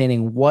time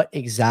understanding what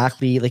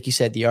exactly, like you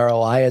said, the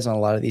ROI is on a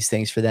lot of these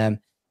things for them,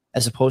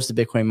 as opposed to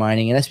Bitcoin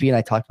mining. And SB and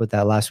I talked about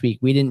that last week.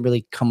 We didn't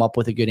really come up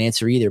with a good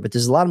answer either, but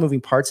there's a lot of moving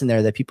parts in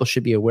there that people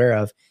should be aware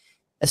of,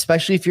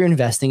 especially if you're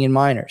investing in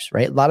miners,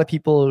 right? A lot of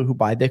people who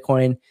buy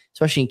Bitcoin,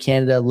 especially in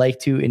Canada, like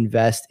to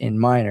invest in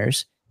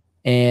miners.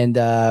 And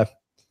I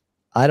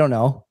don't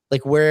know,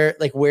 like where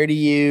do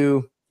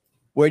you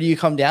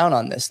come down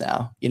on this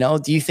now? You know,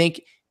 do you think,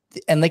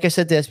 and like I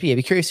said to SB, I'd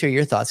be curious to hear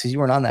your thoughts because you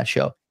weren't on that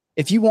show.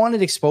 If you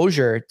wanted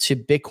exposure to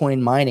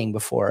Bitcoin mining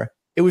before,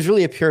 it was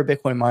really a pure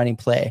Bitcoin mining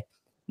play.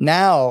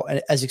 Now,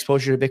 as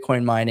exposure to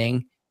Bitcoin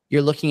mining,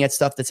 you're looking at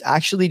stuff that's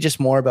actually just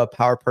more about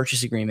power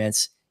purchase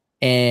agreements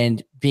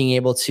and being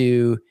able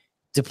to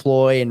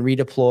deploy and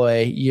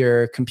redeploy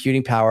your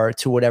computing power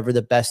to whatever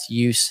the best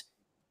use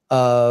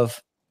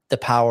of the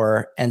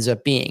power ends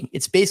up being.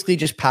 It's basically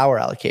just power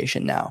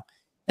allocation now.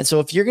 And so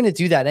if you're going to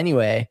do that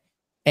anyway,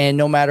 and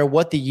no matter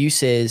what the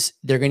use is,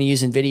 they're going to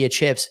use NVIDIA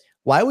chips,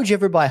 why would you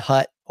ever buy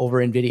HUT over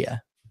NVIDIA?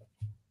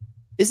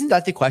 Isn't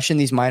that the question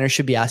these miners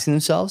should be asking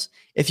themselves?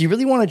 If you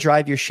really want to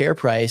drive your share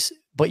price,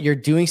 but you're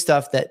doing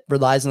stuff that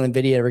relies on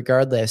NVIDIA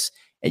regardless,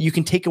 and you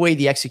can take away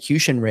the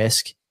execution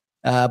risk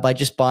by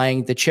just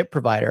buying the chip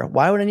provider,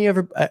 why would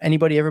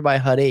anybody ever buy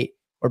HUT 8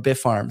 or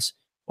Bitfarms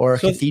or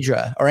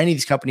Cathedra or any of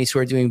these companies who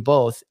are doing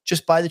both?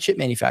 Just buy the chip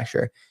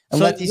manufacturer and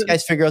let these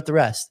guys figure out the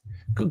rest.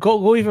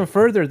 Go even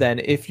further then.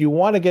 If you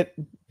want to get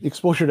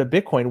exposure to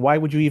Bitcoin, why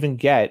would you even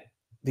get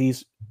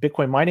these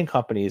Bitcoin mining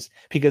companies?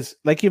 Because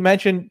like you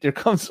mentioned, there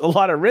comes a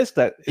lot of risk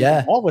that is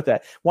involved with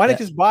that. Why not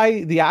just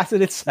buy the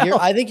asset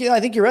itself? I think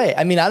you're right.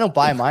 I mean, I don't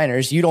buy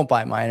miners. You don't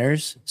buy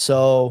miners.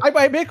 So I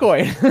buy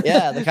Bitcoin.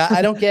 Yeah. Like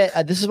I don't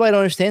get, this is why I don't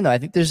understand though. I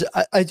think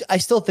I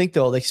still think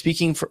though, like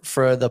speaking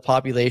for the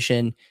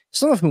population,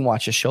 some of whom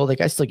watch the show,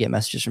 like I still get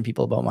messages from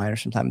people about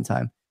miners from time to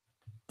time.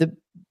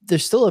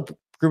 There's still a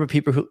group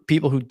of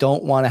people who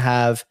don't want to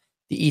have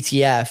the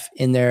ETF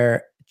in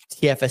their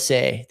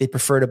TFSA. They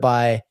prefer to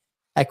buy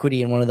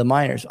equity in one of the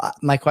miners.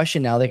 My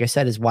question now, like I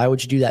said, is why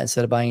would you do that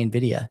instead of buying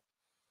NVIDIA?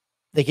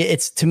 Like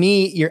it's, to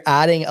me, you're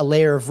adding a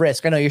layer of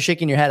risk. I know you're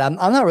shaking your head. I'm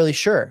not really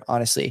sure,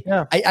 honestly.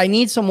 Yeah. I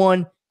need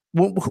someone.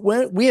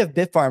 When we have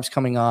Bitfarms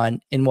coming on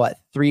in what,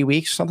 3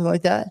 weeks, something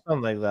like that.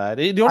 Something like that.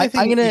 The only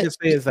thing you can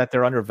say is that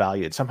they're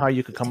undervalued. Somehow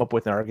you could come up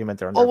with an argument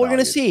they're undervalued. Oh, we're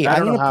gonna see.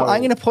 I'm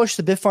gonna push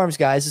the Bitfarms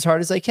guys as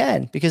hard as I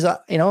can because I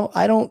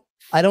don't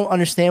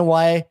understand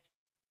why.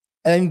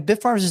 I mean,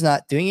 Bitfarms is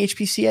not doing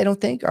HPC. I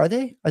don't think. Are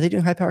they? Are they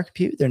doing high power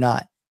compute? They're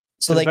not.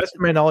 So, like, best of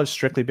my knowledge,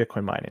 strictly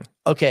Bitcoin mining.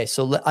 Okay,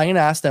 so I'm gonna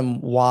ask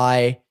them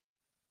why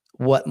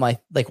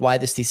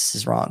this thesis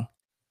is wrong,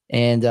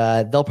 and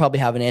they'll probably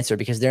have an answer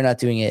because they're not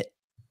doing it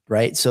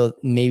right. So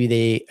maybe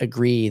they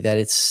agree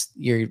that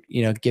you're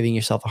giving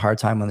yourself a hard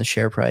time on the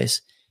share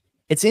price.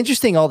 It's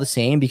interesting all the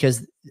same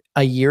because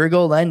a year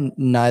ago, Len,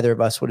 neither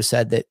of us would have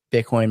said that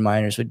Bitcoin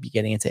miners would be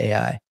getting into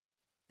AI,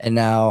 and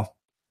now,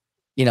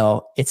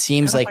 it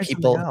seems like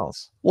people.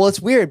 Well,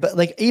 it's weird, but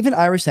like even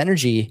Iris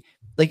Energy.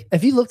 Like,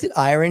 if you looked at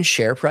Iron's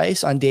share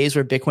price on days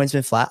where Bitcoin's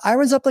been flat,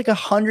 Iron's up like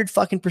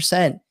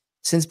 100%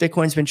 since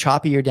Bitcoin's been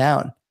choppy or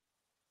down.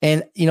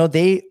 And,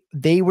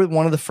 they were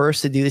one of the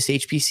first to do this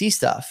HPC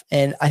stuff.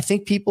 And I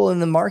think people in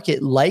the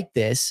market like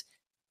this,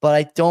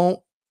 but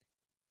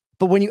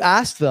when you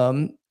ask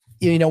them,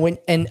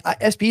 and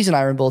SB's an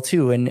Iron Bull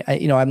too. And,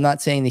 I'm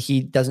not saying that he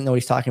doesn't know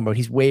what he's talking about.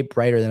 He's way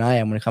brighter than I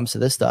am when it comes to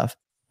this stuff.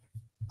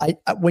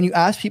 When you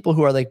ask people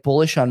who are like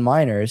bullish on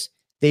miners,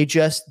 they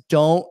just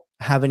don't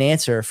have an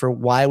answer for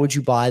why would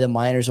you buy the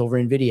miners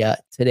over NVIDIA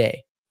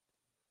today.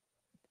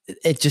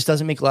 It just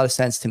doesn't make a lot of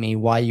sense to me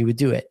why you would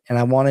do it. And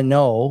I want to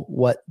know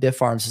what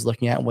Bitfarms is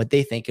looking at and what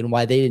they think and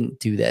why they didn't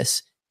do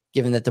this,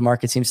 given that the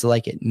market seems to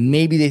like it.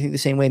 Maybe they think the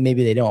same way,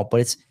 maybe they don't.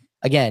 But it's,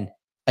 again,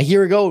 a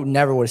year ago,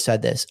 never would have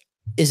said this.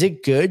 Is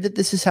it good that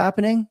this is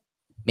happening?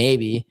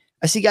 Maybe.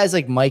 I see guys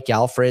like Mike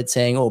Alfred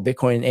saying, oh,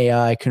 Bitcoin and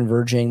AI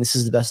converging. This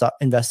is the best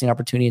investing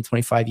opportunity in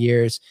 25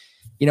 years.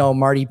 You know,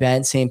 Marty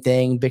Bent, same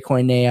thing,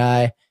 Bitcoin and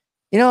AI.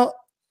 You know,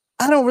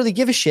 I don't really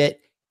give a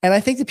shit. And I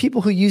think the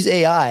people who use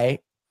AI,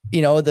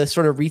 you know, the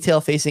sort of retail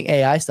facing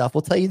AI stuff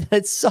will tell you that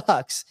it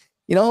sucks.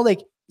 You know,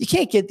 like you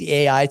can't get the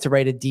AI to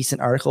write a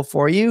decent article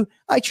for you.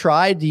 I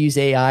tried to use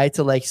AI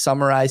to like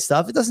summarize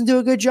stuff. It doesn't do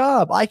a good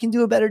job. I can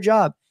do a better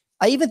job.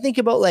 I even think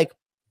about like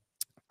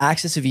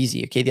Access of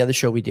Easy, okay, the other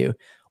show we do.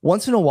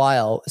 Once in a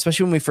while,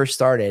 especially when we first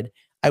started,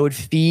 I would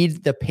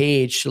feed the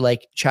page to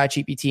like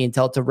ChatGPT and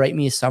tell it to write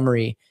me a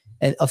summary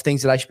of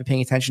things that I should be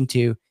paying attention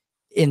to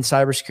in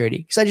cybersecurity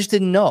because I just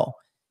didn't know.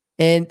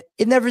 And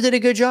it never did a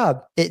good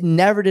job. It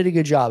never did a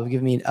good job of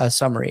giving me a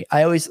summary.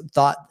 I always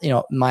thought, you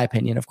know, in my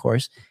opinion, of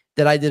course,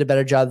 that I did a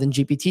better job than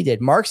GPT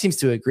did. Mark seems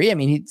to agree. I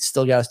mean, he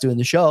still got us doing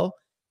the show.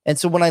 And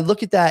so when I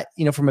look at that,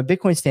 you know, from a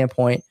Bitcoin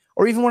standpoint,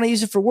 or even when I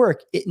use it for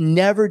work, it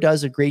never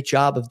does a great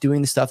job of doing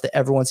the stuff that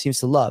everyone seems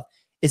to love.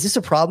 Is this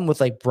a problem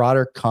with like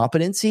broader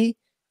competency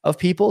of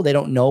people? They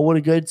don't know what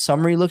a good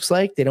summary looks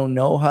like. They don't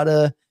know how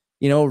to,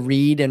 you know,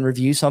 read and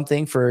review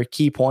something for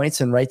key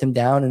points and write them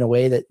down in a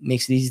way that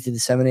makes it easy to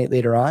disseminate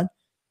later on.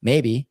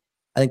 Maybe.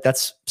 I think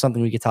that's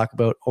something we could talk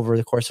about over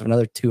the course of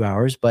another 2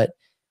 hours, but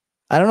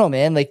I don't know,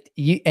 man. Like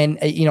you, and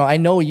you know, I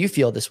know you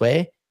feel this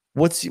way.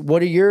 What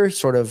are your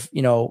sort of,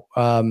 you know,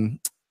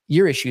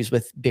 your issues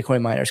with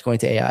Bitcoin miners going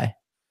to AI?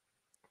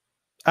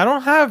 I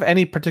don't have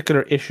any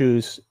particular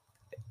issues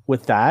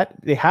with that.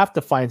 They have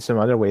to find some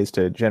other ways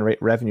to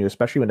generate revenue,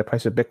 especially when the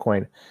price of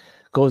Bitcoin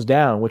goes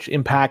down, which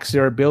impacts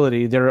their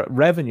ability, their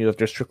revenue if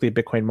they're strictly a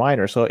Bitcoin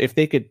miner. So if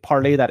they could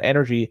parlay that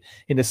energy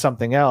into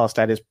something else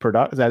that is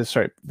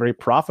very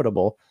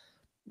profitable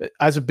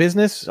as a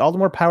business, all the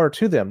more power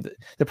to them.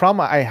 The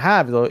problem I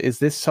have though is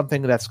this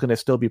something that's going to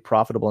still be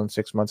profitable in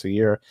 6 months, a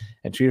year,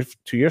 and 2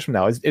 years from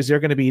now? Is there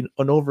going to be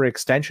an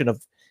overextension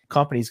of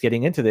companies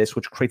getting into this,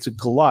 which creates a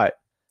glut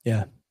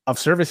of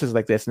services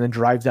like this and then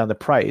drives down the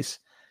price?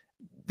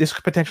 This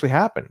could potentially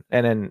happen.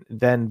 And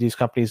then these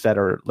companies that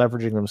are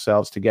leveraging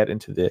themselves to get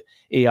into the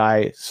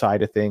AI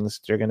side of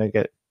things, they're going to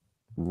get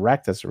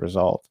wrecked as a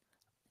result.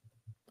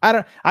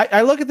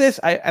 I look at this,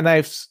 and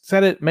I've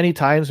said it many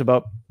times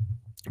about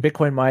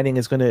Bitcoin mining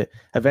is going to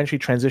eventually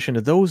transition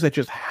to those that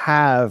just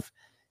have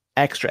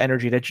extra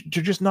energy, that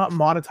you're just not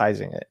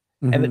monetizing it.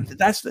 Mm-hmm. And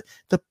that's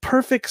the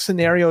perfect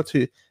scenario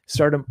to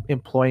start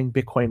employing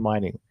Bitcoin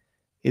mining.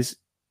 Is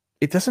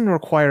it doesn't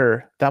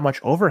require that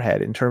much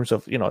overhead in terms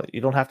of, you know,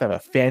 you don't have to have a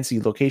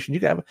fancy location. You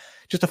can have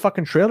just a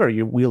fucking trailer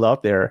you wheel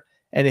out there.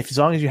 And as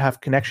long as you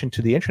have connection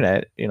to the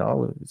internet, you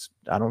know,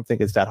 I don't think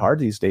it's that hard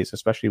these days,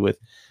 especially with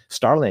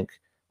Starlink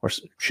or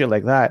shit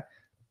like that.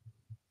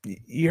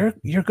 You're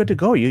good to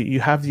go. You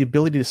have the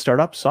ability to start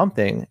up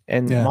something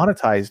and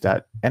monetize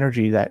that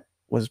energy that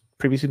was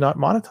previously not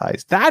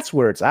monetized. That's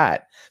where it's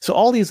at. So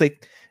all these,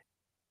 like,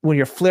 when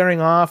you're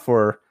flaring off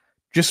or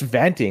just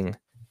venting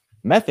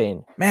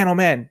methane, man, oh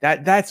man,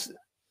 that's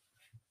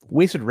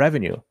wasted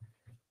revenue.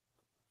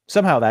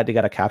 Somehow that they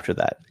got to capture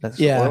that. That's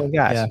oil and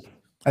gas. Yeah.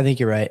 I think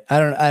you're right. I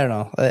don't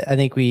know. I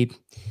think we're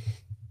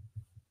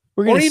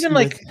going to, or even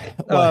like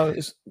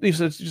just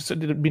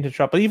didn't mean to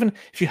interrupt, but even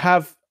if you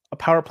have a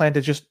power plant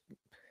that just,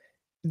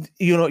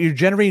 you know, you're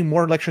generating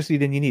more electricity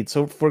than you need.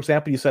 So for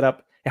example, you set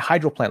up a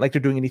hydro plant like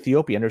they're doing in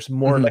Ethiopia, and there's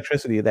more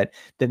electricity than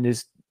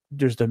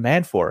there's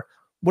demand for.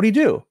 What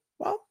do?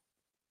 Well,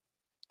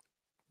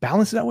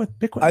 balance it out with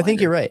Bitcoin. I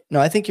think you're right. No,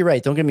 I think you're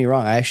right. Don't get me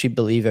wrong. I actually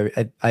believe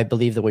I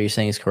believe that what you're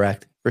saying is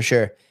correct for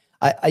sure.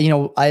 I you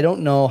know, I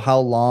don't know how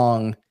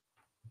long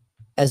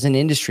as an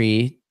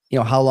industry, you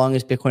know, how long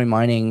is Bitcoin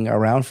mining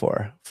around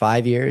for?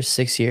 5 years,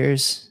 6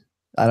 years?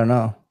 I don't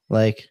know.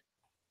 Like,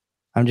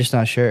 I'm just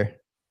not sure.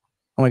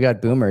 Oh my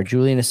God, Boomer,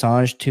 Julian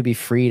Assange to be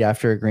freed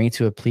after agreeing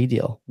to a plea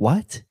deal.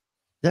 What? Is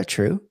that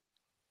true?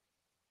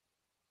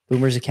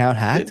 Boomer's account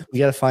hacked? We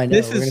got to find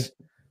out.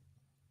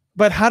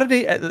 But how did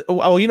they?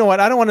 Oh, you know what?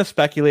 I don't want to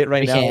speculate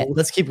right now.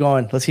 Let's keep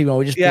going.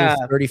 We just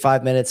blew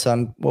 35 minutes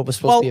on what was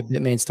supposed to be a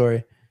Bitmain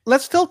story.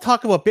 Let's still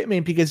talk about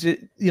Bitmain because, you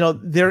know,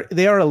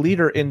 they are a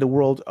leader in the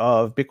world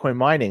of Bitcoin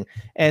mining,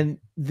 and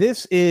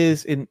this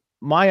is, in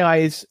my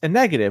eyes, a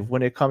negative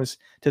when it comes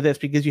to this,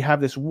 because you have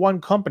this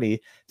one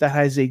company that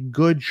has a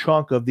good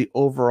chunk of the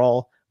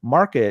overall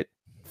market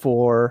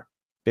for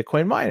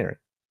Bitcoin mining.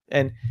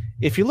 And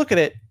if you look at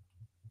it,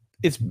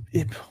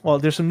 well,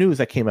 there's some news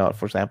that came out.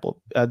 For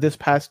example, this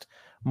past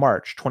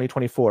March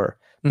 2024,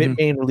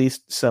 Bitmain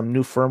released some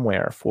new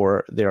firmware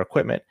for their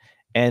equipment,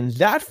 and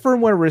that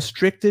firmware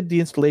restricted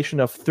the installation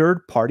of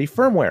third-party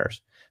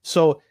firmwares.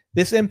 So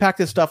this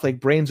impacted stuff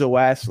like Brains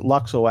OS,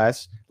 Luxor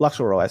OS,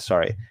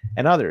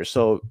 and others.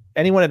 So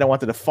anyone that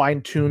wanted to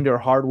fine-tune their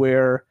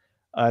hardware,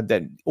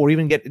 or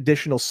even get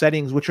additional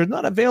settings which are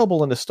not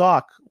available in the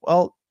stock,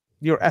 well,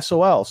 you're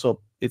SOL.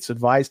 So it's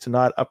advised to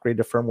not upgrade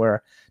the firmware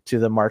to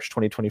the March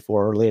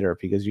 2024 or later,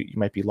 because you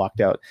might be locked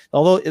out.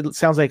 Although it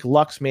sounds like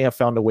Lux may have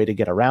found a way to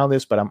get around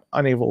this, but I'm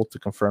unable to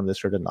confirm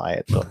this or deny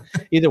it. So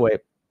either way,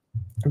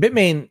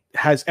 Bitmain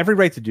has every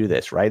right to do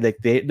this, right? Like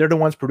they're the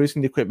ones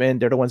producing the equipment,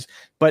 they're the ones,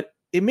 but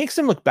it makes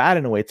them look bad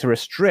in a way to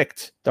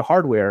restrict the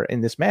hardware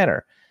in this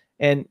manner.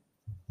 And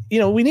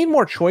we need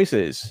more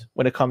choices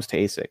when it comes to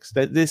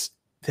ASICs.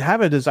 To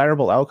have a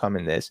desirable outcome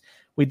in this,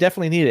 we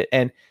definitely need it.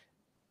 And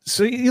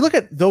so you look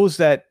at those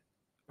that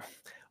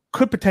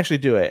could potentially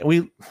do it.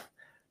 We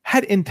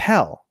had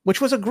Intel, which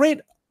was a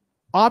great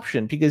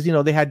option because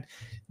they had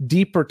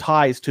deeper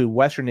ties to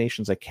Western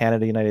nations like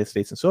Canada, United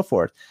States, and so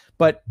forth.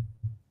 But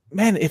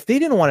man, if they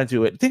didn't want to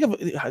do it, think of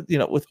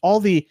with all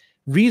the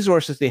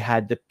resources they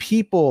had, the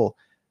people,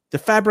 the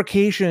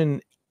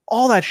fabrication,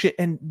 all that shit,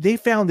 and they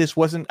found this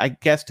wasn't, I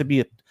guess, to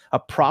be a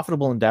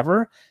profitable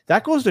endeavor.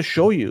 That goes to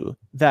show you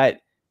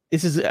that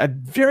this is a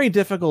very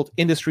difficult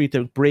industry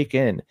to break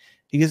in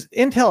because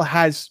Intel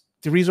has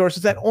the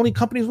resources that only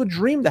companies would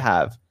dream to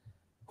have.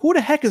 Who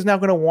the heck is now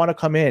going to want to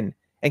come in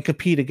and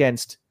compete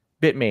against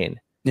Bitmain?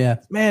 Yeah,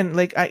 man,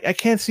 like I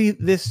can't see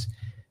this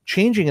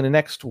changing in the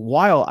next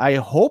while. I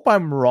hope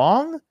I'm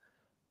wrong,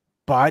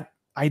 but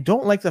I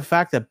don't like the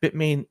fact that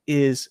Bitmain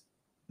is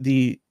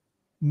the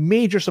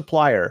major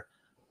supplier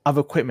of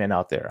equipment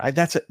out there.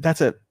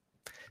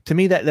 To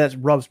me, that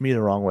rubs me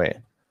the wrong way.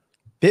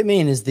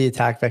 Bitmain is the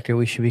attack vector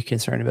we should be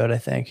concerned about, I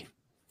think.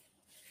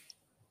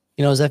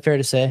 Is that fair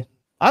to say?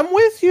 I'm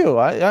with you.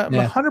 I'm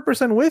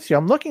 100% with you.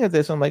 I'm looking at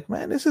this. I'm like,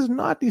 man, this is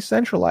not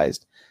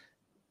decentralized.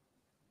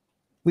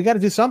 We got to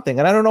do something.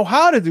 And I don't know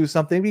how to do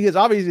something because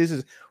obviously this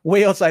is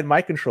way outside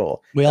my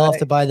control. We all have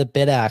to buy the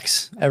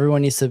BitAxe.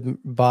 Everyone needs to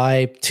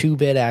buy 2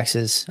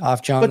 BitAxes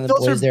off John and the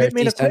boys there at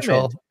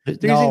Decentral.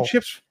 They're using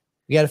chips.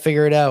 You got to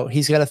figure it out.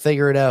 He's got to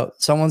figure it out.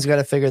 Someone's got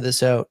to figure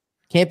this out.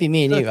 Can't be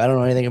me and you. I don't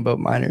know anything about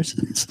miners.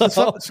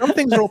 Some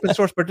things are open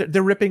source, but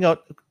they're ripping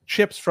out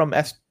chips from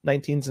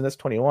S19s and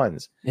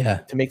S21s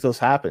to make those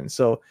happen.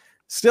 So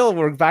still,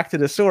 we're back to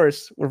the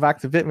source. We're back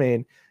to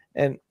Bitmain.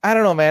 And I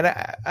don't know, man.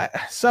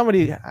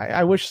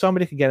 I wish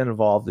somebody could get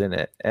involved in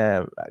it.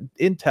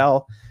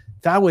 Intel,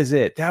 that was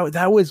it.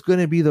 That was going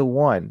to be the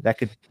one that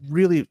could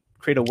really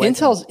create a win.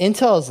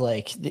 Intel's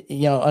like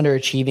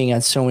underachieving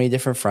on so many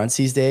different fronts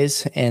these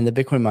days, and the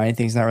Bitcoin mining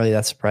thing is not really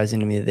that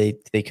surprising to me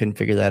that they couldn't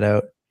figure that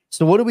out.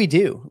 So what do we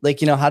do?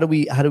 Like, how do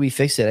we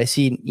fix it? I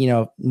see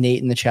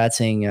Nate in the chat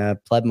saying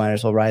pleb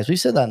miners will rise. We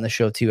said that in the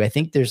show too. I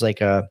think there's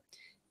a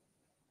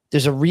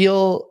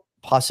real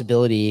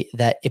possibility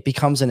that it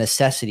becomes a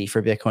necessity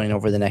for Bitcoin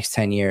over the next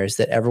 10 years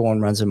that everyone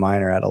runs a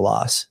miner at a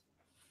loss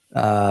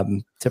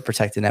to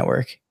protect the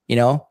network, and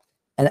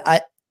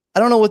I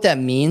don't know what that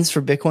means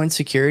for Bitcoin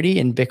security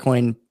and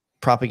Bitcoin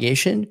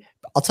propagation.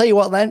 I'll tell you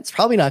what, Len, it's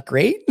probably not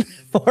great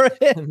for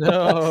it.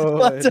 No,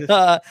 but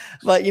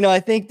I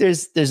think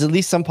there's at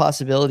least some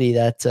possibility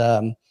that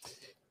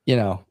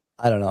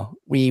I don't know,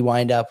 we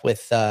wind up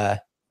with a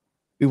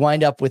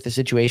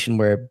situation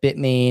where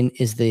Bitmain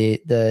is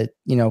the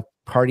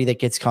party that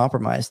gets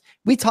compromised.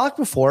 We talked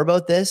before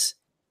about this,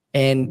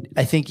 and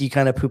I think you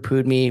kind of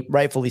poo-pooed me,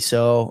 rightfully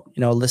so.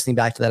 Listening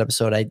back to that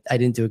episode, I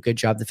didn't do a good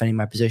job defending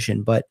my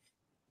position, but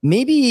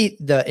maybe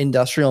the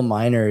industrial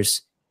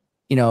miners,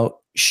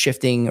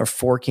 shifting or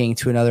forking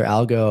to another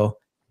algo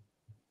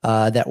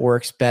that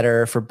works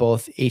better for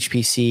both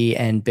HPC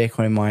and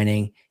Bitcoin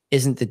mining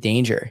isn't the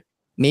danger.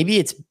 Maybe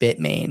it's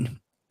Bitmain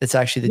that's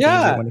actually the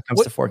danger when it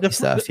comes to forking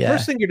stuff. The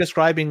first thing you're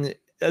describing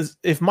is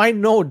if my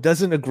node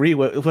doesn't agree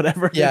with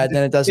whatever. Yeah,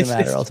 then it doesn't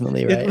matter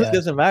ultimately, right? It really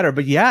doesn't matter.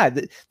 But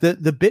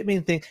the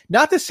Bitmain thing,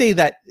 not to say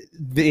that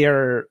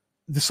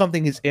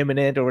something is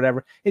imminent or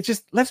whatever. It's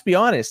just, let's be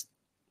honest.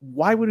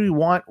 Why would we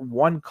want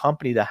one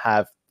company to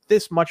have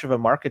this much of a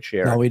market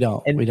share? No, we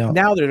don't. And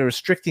now they're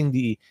restricting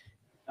the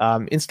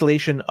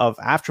installation of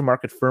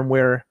aftermarket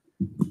firmware.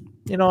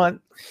 They're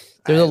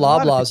the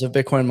laws of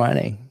Bitcoin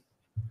mining.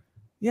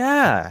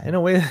 Yeah, in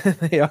a way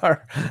they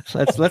are.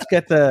 Let's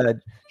get the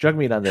jug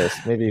meat on this.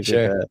 Maybe you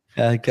could,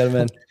 get them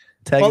in.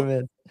 Tag them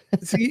in.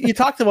 So you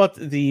talked about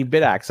the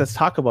BitAxe. Let's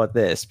talk about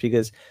this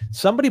because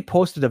somebody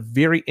posted a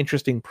very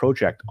interesting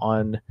project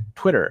on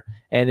Twitter,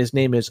 and his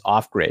name is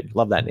Offgrid.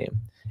 Love that name.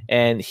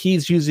 And he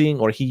used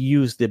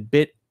the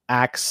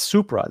BitAxe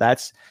Supra.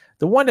 That's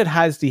the one that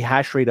has the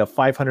hash rate of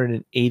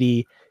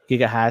 580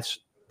 gigahash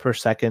per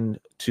second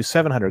to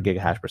 700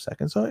 gigahash per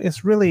second. So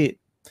it's really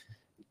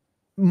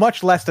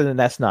much less than an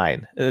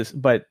S9,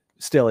 but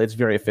still it's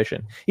very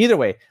efficient. Either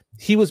way,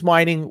 he was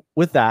mining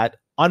with that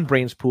on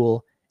Brains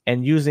Pool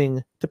and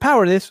using to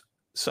power this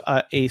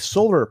a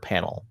solar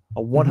panel,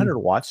 a 100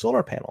 watt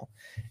solar panel.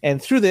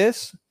 And through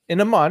this, in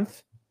a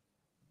month,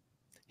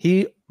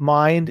 he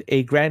mined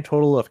a grand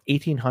total of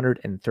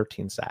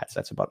 1,813 sats.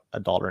 That's about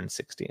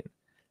 $1.16.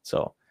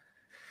 So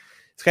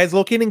this guy's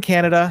located in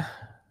Canada.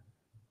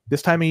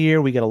 This time of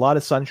year, we get a lot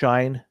of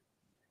sunshine.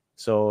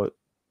 So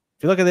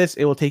if you look at this,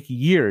 it will take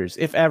years,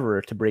 if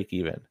ever, to break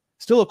even.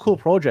 Still a cool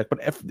project, but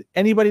if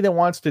anybody that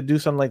wants to do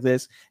something like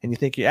this and you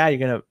think, you're going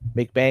to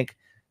make bank,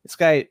 this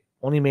guy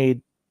only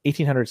made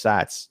 1,800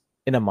 sats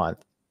in a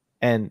month.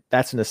 And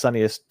that's in the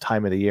sunniest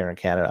time of the year in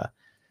Canada.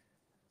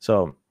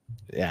 So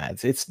yeah,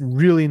 it's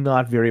really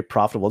not very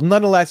profitable.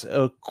 Nonetheless,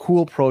 a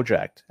cool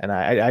project, and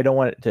I don't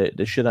want it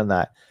to shit on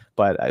that.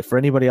 But for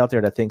anybody out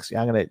there that thinks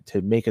I'm gonna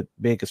to make it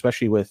big,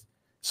 especially with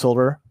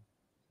silver,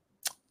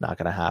 not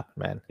gonna happen,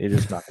 man. You're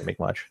just not gonna make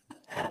much.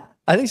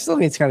 I think still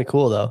it's kind of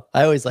cool though.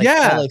 I always like,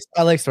 yeah,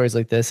 I like stories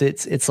like this.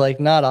 It's like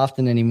not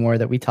often anymore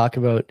that we talk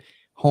about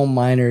home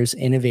miners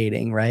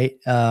innovating, right?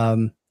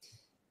 You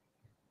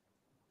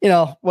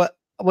know,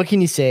 what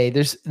can you say?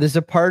 There's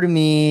a part of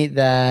me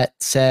that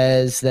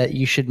says that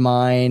you should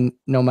mine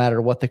no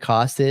matter what the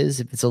cost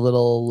is. If it's a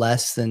little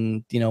less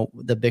than, you know,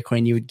 the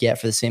Bitcoin you would get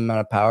for the same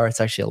amount of power,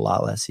 it's actually a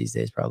lot less these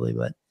days probably,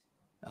 but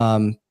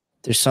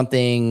there's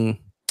something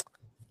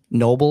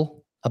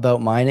noble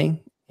about mining,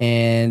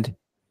 and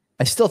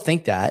I still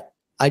think that.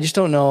 I just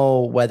don't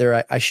know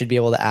whether I should be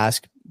able to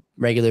ask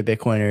regular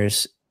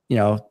Bitcoiners, you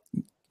know,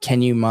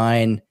 can you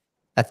mine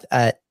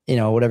at you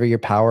know, whatever your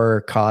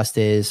power cost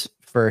is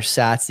for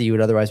sats that you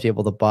would otherwise be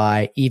able to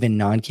buy, even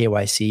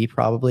non-KYC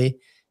probably,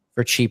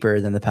 for cheaper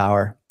than the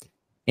power.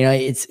 You know,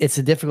 it's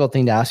a difficult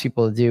thing to ask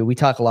people to do. We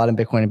talk a lot in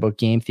Bitcoin about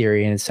game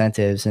theory and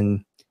incentives,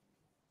 and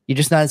you're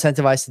just not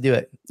incentivized to do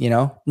it. You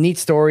know, neat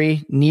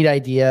story, neat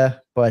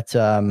idea, but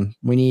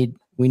we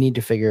need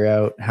to figure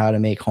out how to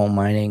make home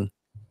mining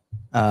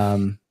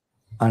an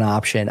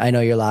option. I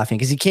know you're laughing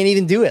because you can't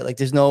even do it. Like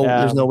there's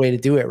no way to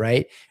do it,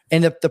 right?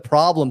 And the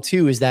problem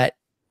too is that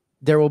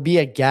there will be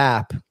a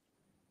gap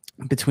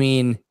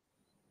between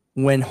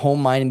when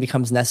home mining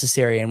becomes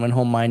necessary and when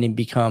home mining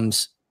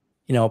becomes,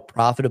 you know,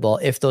 profitable,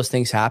 if those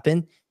things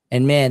happen.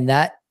 And man,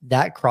 that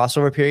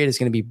crossover period is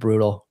going to be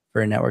brutal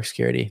for network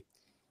security.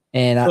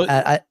 And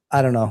I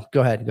don't know.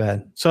 Go ahead.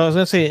 So I was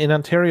going to say, in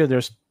Ontario,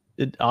 there's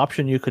an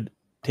option you could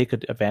take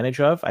advantage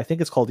of. I think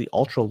it's called the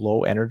ultra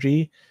low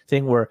energy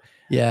thing, where,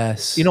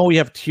 yes, you know, we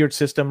have tiered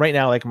system right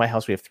now. Like in my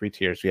house, we have 3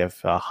 tiers. We have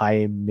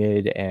high,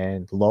 mid,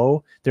 and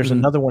low. There's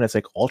another one that's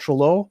like ultra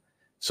low.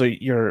 So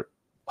your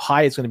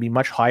high is going to be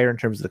much higher in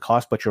terms of the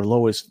cost, but your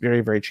low is very,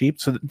 very cheap.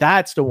 So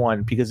that's the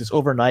one, because it's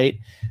overnight.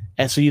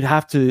 And so you'd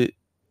have to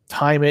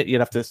time it.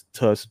 You'd have to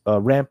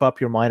ramp up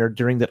your miner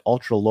during that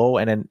ultra low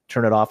and then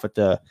turn it off at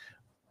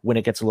when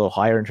it gets a little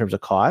higher in terms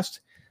of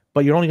cost.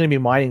 But you're only going to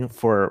be mining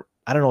for,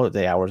 I don't know what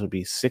the hours would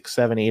be, 6,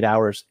 7, 8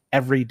 hours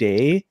every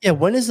day. Yeah.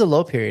 When is the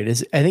low period?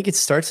 I think it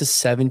starts at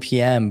 7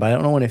 p.m., but I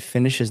don't know when it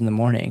finishes in the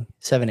morning.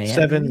 7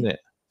 a.m.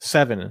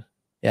 7.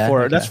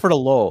 Yeah. That's for the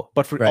low,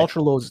 but for right.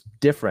 ultra low is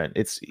different.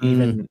 It's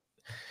even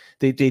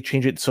they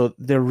change it, so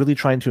they're really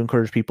trying to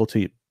encourage people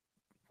to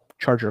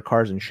charge your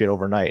cars and shit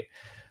overnight.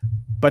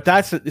 But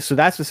that's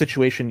the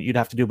situation you'd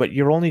have to do. But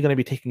you're only going to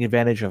be taking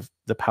advantage of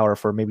the power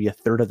for maybe a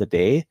third of the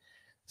day.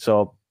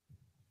 So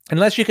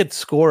unless you could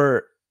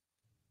score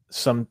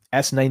some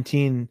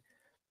S19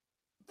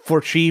 for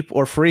cheap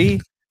or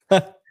free,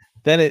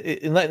 then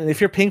if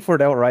you're paying for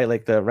it outright,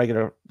 like the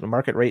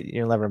market rate,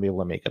 you're never gonna be able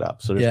to make it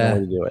up. So there's no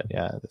way to do it.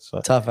 Yeah,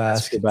 tough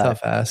ask.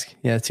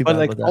 Yeah, too bad. But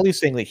like all he's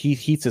saying, like he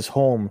heats his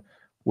home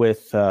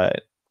with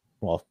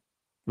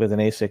with an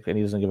ASIC, and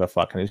he doesn't give a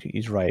fuck, and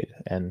he's right.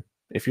 And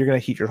if you're gonna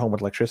heat your home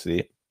with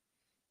electricity,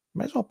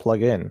 might as well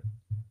plug in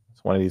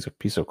one of these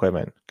piece of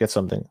equipment, get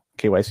something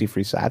KYC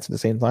free sats at the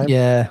same time.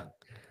 Yeah,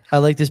 I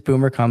like this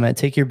boomer comment.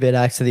 Take your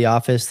BitAxe to the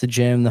office, the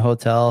gym, the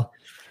hotel,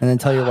 and then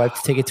tell your wife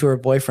to take it to her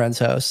boyfriend's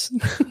house.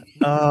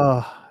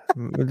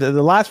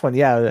 The last one,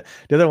 yeah.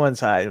 The other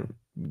one's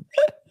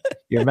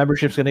your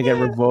membership's gonna get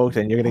revoked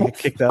and you're gonna get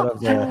kicked out of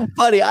the.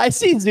 Buddy, I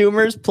see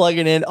Zoomers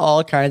plugging in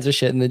all kinds of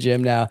shit in the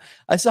gym now.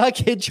 I saw a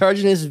kid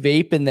charging his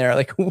vape in there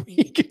like a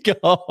week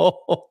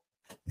ago.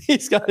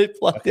 He's got it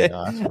plugged in.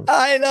 Awesome.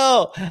 I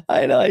know.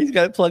 He's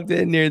got it plugged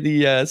in near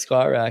the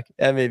squat rack.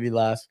 That made me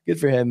laugh. Good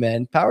for him,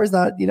 man. Power's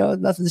not,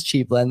 nothing's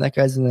cheap, Len. That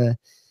guy's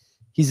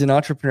he's an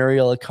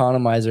entrepreneurial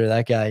economizer.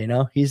 That guy,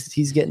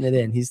 he's getting it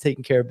in. He's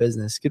taking care of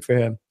business. Good for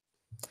him.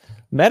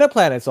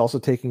 Metaplanet's also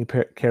taking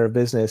care of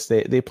business.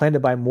 They plan to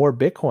buy more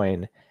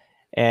Bitcoin,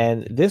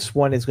 and this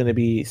one is going to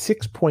be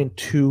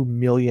 6.2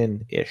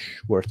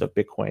 million-ish worth of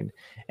Bitcoin.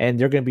 And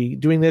they're going to be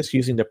doing this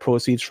using the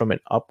proceeds from an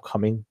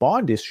upcoming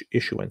bond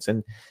issuance.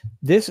 And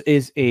this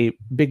is a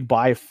big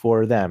buy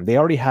for them. They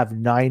already have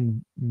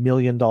 $9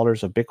 million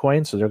of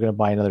Bitcoin, so they're going to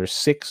buy another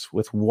 6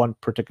 with one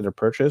particular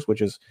purchase,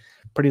 which is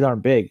pretty darn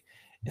big.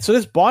 And so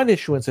this bond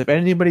issuance, if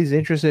anybody's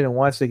interested and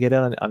wants to get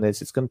in on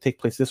this, it's going to take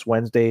place this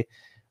Wednesday.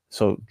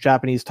 So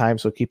Japanese time,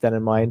 so keep that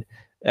in mind.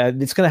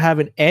 It's going to have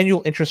an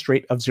annual interest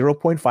rate of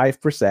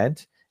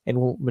 0.5% and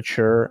will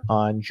mature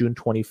on June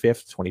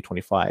 25th,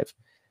 2025.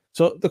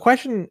 So the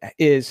question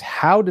is,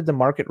 how did the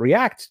market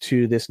react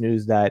to this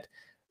news that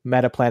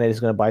Metaplanet is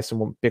going to buy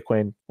some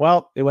Bitcoin?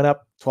 Well, it went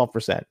up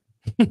 12%.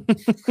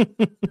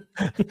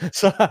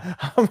 So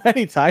how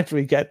many times do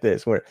we get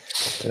this where,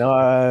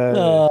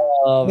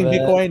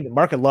 Bitcoin, the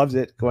market loves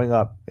it going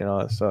up,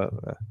 so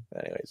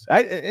anyways,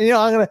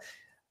 I'm going to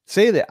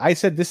say that I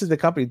said this is the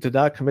company to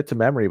not commit to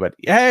memory, but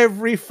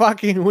every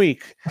fucking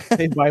week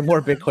they buy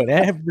more Bitcoin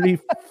every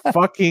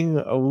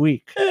fucking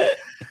week.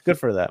 Good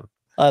for them.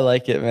 I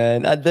like it,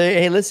 man.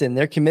 Hey, listen,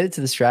 they're committed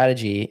to the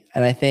strategy.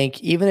 And I think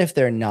even if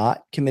they're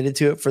not committed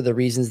to it for the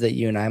reasons that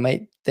you and I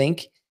might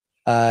think,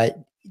 it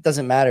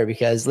doesn't matter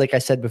because like I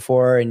said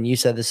before, and you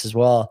said this as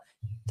well,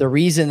 the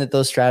reason that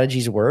those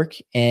strategies work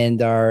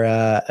and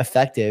are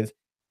effective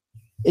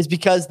is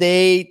because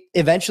they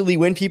eventually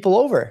win people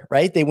over,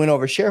 right? They win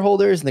over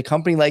shareholders and the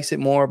company likes it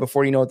more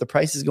before you know what the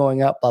price is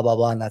going up, blah, blah,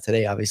 blah. Not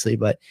today, obviously,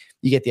 but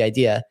you get the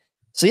idea.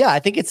 So yeah, I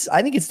think it's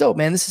dope,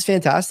 man. This is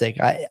fantastic.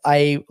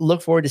 I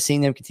look forward to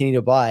seeing them continue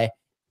to buy.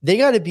 They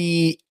got to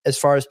be, as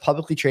far as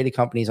publicly traded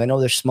companies, I know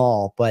they're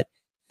small, but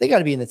they got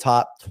to be in the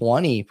top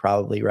 20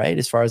 probably, right?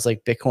 As far as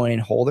like Bitcoin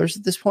holders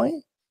at this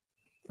point.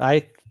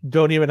 I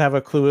don't even have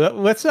a clue.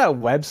 What's that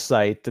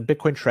website? The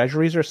Bitcoin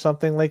Treasuries or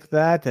something like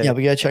that? Yeah,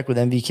 we got to check with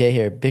MVK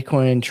here.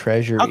 Bitcoin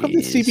Treasuries. How come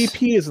the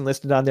CBP isn't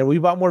listed on there? We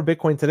bought more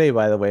Bitcoin today,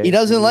 by the way. He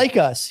doesn't like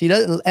us. He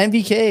doesn't.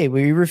 MVK,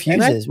 he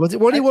refuses. What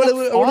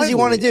does he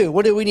want to do?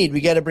 What do we need?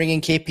 We got to bring in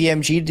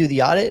KPMG to do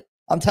the audit.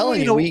 I'm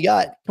telling you, we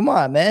got. Come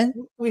on, man.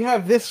 We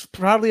have this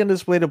proudly on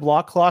display to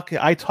Block Clock.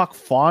 I talk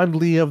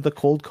fondly of the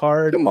cold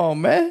card. Come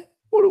on, man.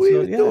 What are we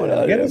doing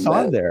out get here, us man?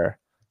 on there.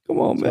 Come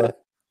on, man.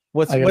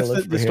 What's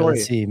the story?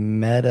 Let's see.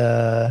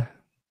 Meta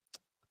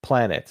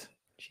Planet.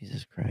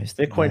 Jesus Christ.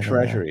 Bitcoin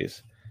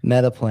Treasuries.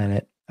 Meta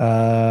Planet.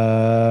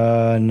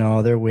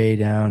 No, they're way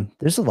down.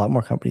 There's a lot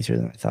more companies here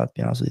than I thought,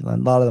 to be honest with you. A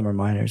lot of them are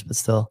miners, but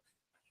still.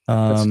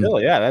 That's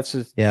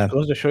just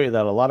goes to show you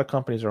that a lot of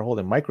companies are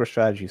holding.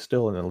 MicroStrategy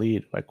still in the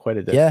lead by quite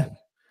a bit. Yeah.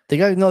 They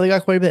got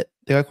quite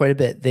a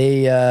bit.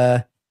 They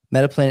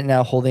Meta Planet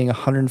now holding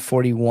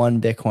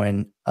 141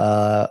 Bitcoin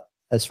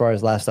as far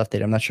as last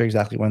update. I'm not sure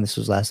exactly when this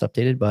was last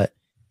updated, but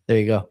there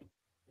you go.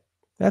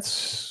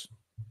 That's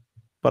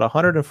about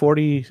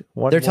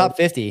 141. They're top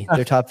 50.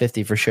 They're top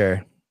 50 for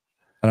sure.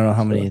 I don't know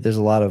how many. There's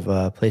a lot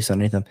of places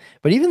underneath them.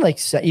 But even like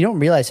you don't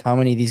realize how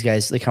many these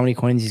guys, like how many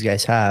coins these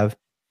guys have.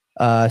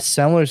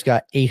 Semler's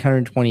got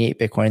 828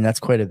 Bitcoin. That's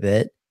quite a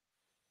bit.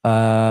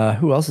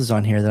 Who else is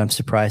on here that I'm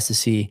surprised to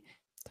see?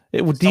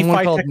 DeFi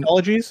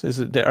Technologies?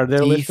 Are they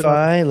listed?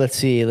 DeFi? Let's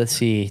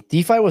see.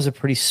 DeFi was a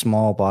pretty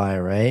small buy,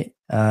 right?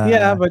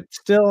 Yeah, but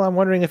still, I'm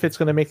wondering if it's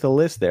going to make the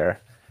list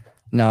there.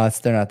 No,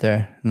 they're not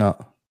there. No.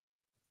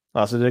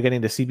 Oh, so they're getting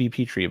the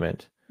CBP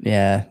treatment.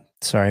 Yeah,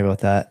 sorry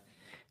about that.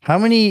 How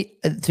many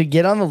to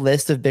get on the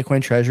list of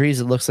Bitcoin treasuries?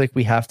 It looks like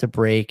we have to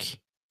break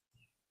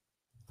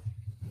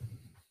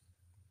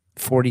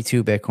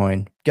 42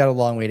 Bitcoin. Got a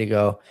long way to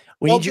go.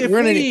 We're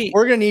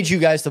gonna need you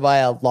guys to buy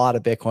a lot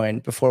of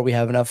Bitcoin before we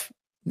have enough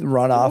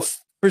runoff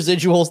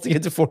residuals to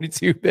get to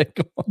 42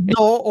 Bitcoin.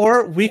 No,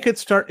 or we could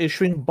start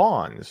issuing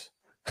bonds.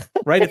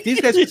 Right? If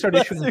these guys can start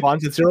issuing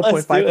bonds at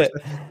 0.5%,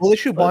 we'll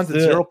issue bonds at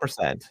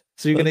 0%.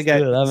 So you're going to get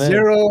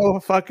zero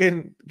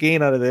fucking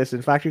gain out of this.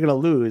 In fact, you're going to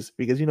lose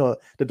because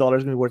the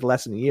dollar's going to be worth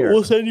less in a year.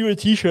 We'll send you a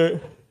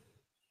t-shirt.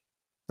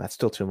 That's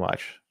still too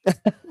much.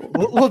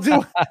 we'll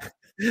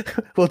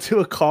do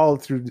a call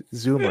through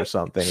Zoom or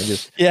something and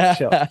just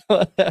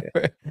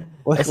whatever.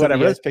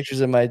 Whatever. Pictures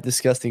of my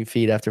disgusting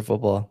feet after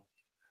football.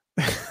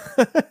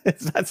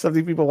 Is that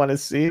something people want to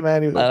see,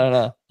 man?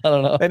 I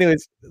don't know.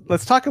 Anyways,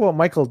 let's talk about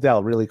Michael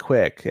Dell really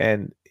quick.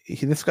 And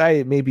this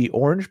guy may be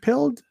orange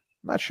pilled.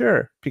 Not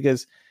sure,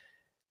 because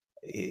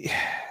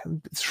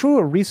through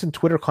a recent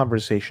Twitter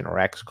conversation or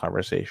X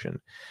conversation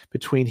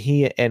between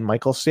he and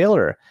Michael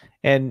Saylor,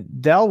 and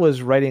Dell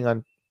was writing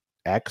on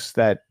X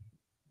that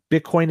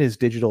Bitcoin is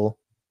digital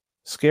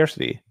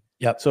scarcity.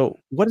 Yep. So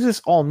what does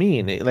this all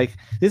mean? Like,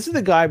 this is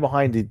the guy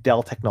behind the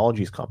Dell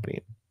Technologies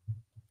company.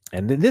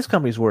 And this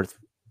company is worth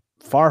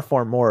far,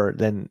 far more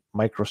than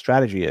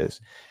MicroStrategy is.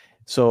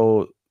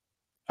 So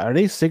are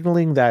they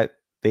signaling that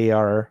they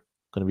are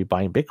going to be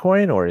buying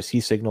Bitcoin, or is he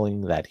signaling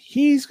that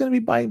he's going to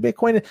be buying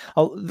Bitcoin?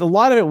 A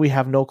lot of it, we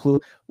have no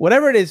clue.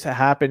 Whatever it is that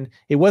happened,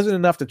 it wasn't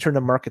enough to turn the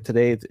market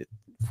today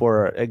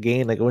for a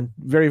gain. Like, it went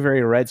very,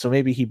 very red. So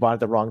maybe he bought at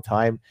the wrong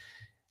time.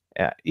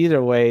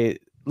 Either way,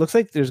 looks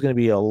like there's going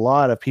to be a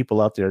lot of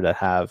people out there that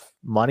have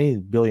money,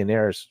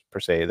 billionaires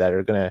per se, that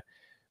are going to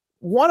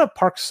want to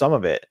park some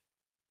of it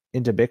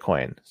into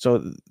Bitcoin.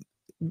 So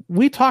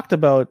we talked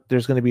about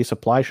there's going to be a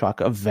supply shock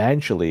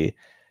eventually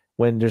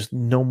when there's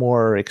no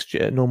more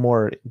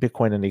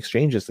Bitcoin in the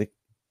exchanges. Like,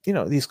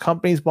 these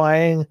companies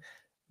buying,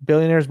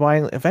 billionaires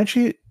buying,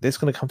 eventually it's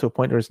going to come to a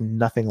point where there's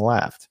nothing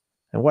left.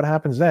 And what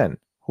happens then?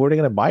 Who are they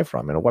going to buy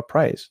from and at what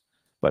price?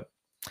 But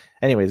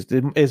anyways,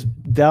 is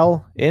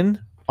Dell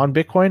in on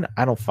Bitcoin?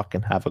 I don't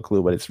fucking have a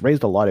clue, but it's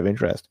raised a lot of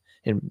interest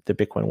in the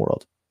Bitcoin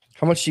world.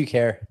 How much do you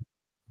care?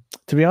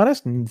 To be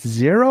honest,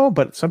 zero,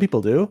 but some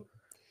people do.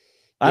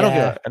 I don't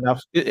care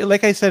enough.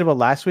 Like I said about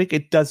last week,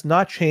 it does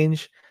not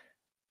change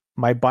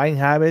my buying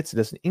habits. It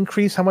doesn't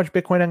increase how much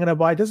Bitcoin I'm going to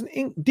buy. It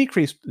doesn't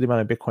decrease the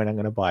amount of Bitcoin I'm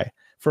going to buy.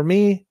 For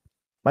me,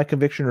 my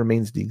conviction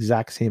remains the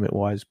exact same it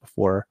was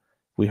before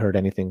we heard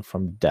anything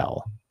from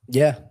Dell.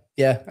 Yeah.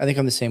 I think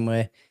I'm the same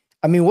way.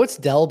 I mean, what's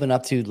Dell been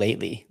up to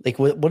lately? Like,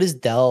 what is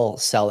Dell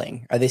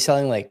selling? Are they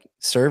selling like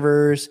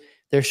servers?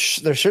 They're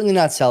certainly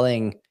not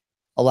selling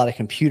a lot of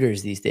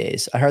computers these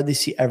days. I hardly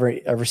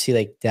ever see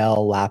like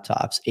Dell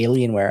laptops.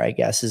 Alienware, I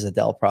guess, is a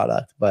Dell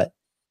product, but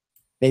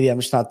maybe I'm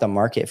just not the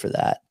market for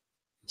that.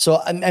 So,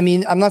 I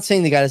mean, I'm not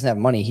saying the guy doesn't have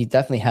money. He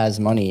definitely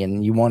has money,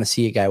 and you want to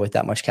see a guy with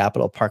that much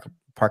capital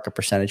park a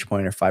percentage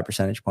point or 5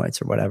 percentage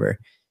points or whatever.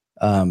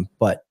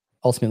 But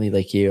ultimately,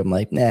 like you, I'm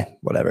like, nah,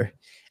 whatever.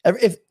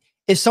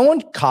 If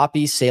someone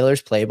copies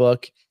Saylor's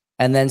playbook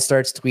and then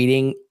starts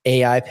tweeting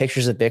AI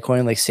pictures of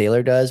Bitcoin like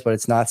Saylor does, but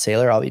it's not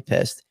Saylor, I'll be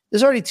pissed.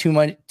 There's already too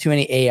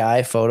many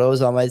AI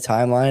photos on my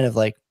timeline of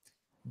like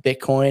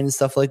Bitcoin and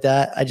stuff like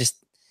that. I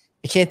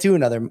can't do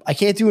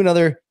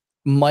another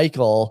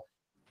Michael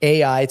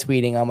AI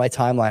tweeting on my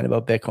timeline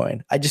about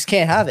Bitcoin. I just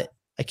can't have it.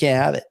 I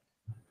can't have it.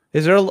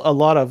 Is there a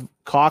lot of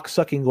cock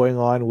sucking going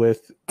on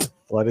with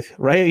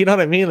right? You know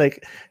what I mean?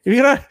 Like,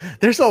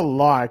 there's a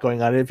lot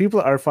going on, and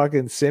people are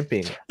fucking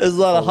simping. There's a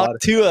lot of Hawk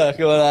Tua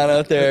going on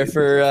out there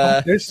for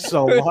there's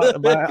so lot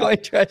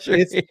Bitcoin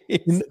treasury.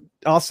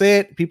 I'll say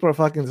it. People are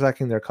fucking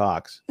sucking their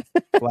cocks,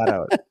 flat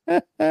out.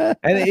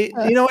 And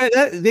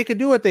they could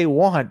do what they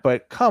want,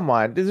 but come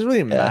on, does it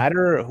really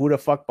matter who the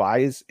fuck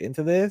buys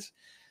into this?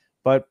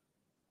 But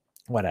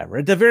whatever.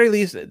 At the very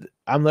least,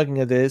 I'm looking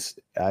at this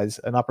as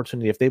an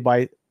opportunity. If they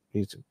buy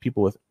these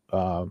people with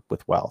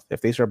wealth,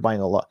 if they start buying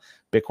a lot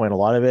Bitcoin, a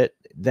lot of it,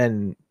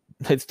 then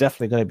it's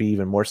definitely going to be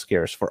even more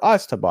scarce for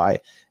us to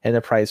buy, and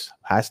the price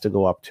has to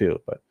go up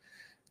too. But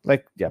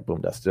like, yeah,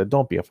 boom dust.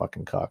 Don't be a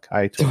fucking cock.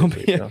 I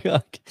totally agree.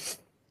 Cock.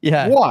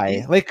 Yeah.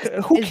 Why? Like,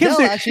 who gives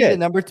a shit?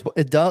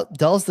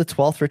 Dell's the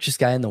 12th richest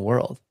guy in the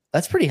world.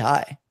 That's pretty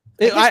high.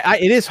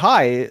 It is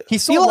high.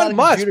 He's Elon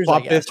Musk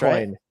bought Bitcoin.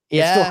 Right?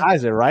 Yeah, he still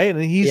has it, right?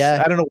 And he's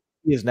I don't know.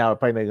 He is now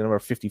probably number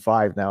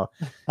 55 now.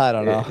 I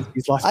don't know.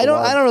 He's lost. I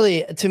don't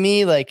really. To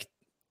me, like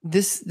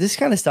this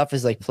kind of stuff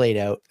is like played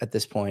out at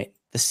this point.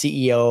 The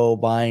CEO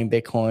buying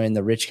Bitcoin,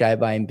 the rich guy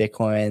buying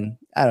Bitcoin.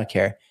 I don't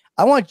care.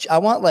 I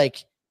want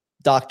like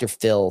Dr.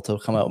 Phil to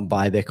come out and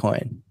buy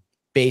Bitcoin.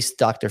 Base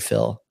Dr.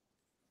 Phil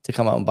to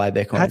come out and buy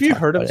Bitcoin. Have you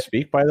heard him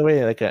speak, by the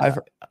way? Like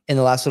in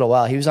the last little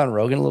while, he was on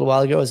Rogan a little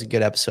while ago. It was a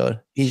good episode.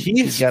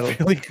 He's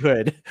really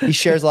good. He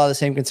shares a lot of the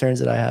same concerns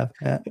that I have.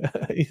 Yeah.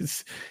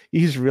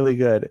 he's really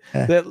good.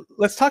 Yeah.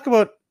 Let's talk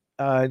about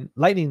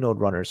Lightning node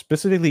runners,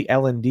 specifically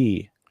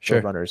LND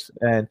node runners,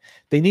 and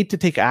they need to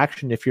take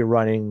action if you're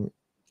running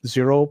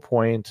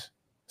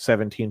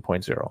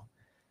 0.17.0.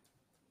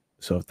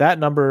 So if that's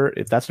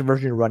the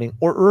version you're running,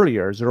 or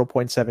earlier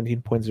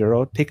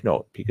 0.17.0, take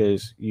note,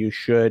 because you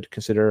should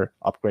consider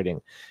upgrading.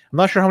 I'm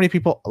not sure how many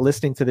people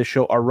listening to this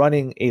show are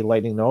running a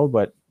Lightning node,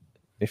 but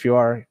if you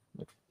are,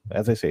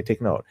 as I say, take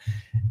note.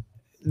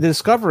 The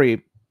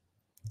discovery,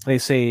 they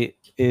say,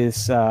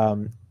 is it's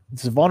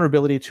a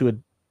vulnerability to a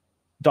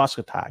DOS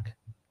attack.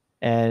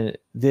 And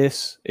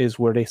this is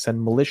where they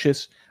send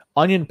malicious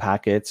onion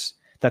packets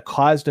that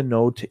cause the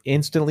node to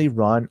instantly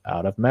run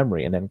out of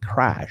memory and then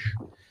crash.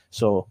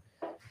 So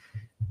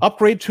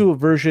upgrade to a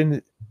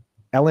version,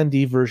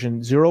 LND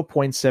version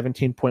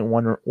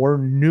 0.17.1 or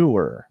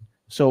newer.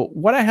 So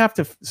what I have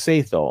to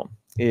say, though,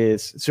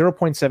 is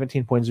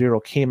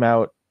 0.17.0 came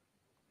out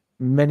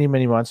many,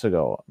 many months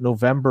ago,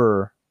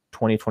 November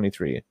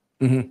 2023.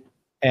 Mm-hmm.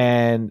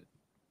 And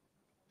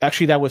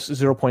actually, that was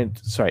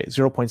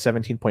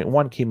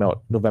 0.17.1 came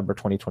out November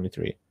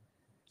 2023.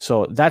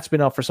 So that's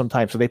been out for some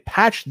time. So they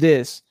patched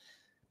this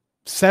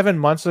 7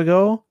 months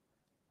ago,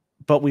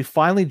 but we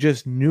finally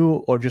just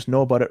know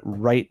about it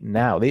right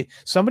now.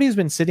 Somebody's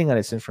been sitting on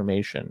this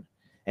information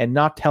and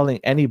not telling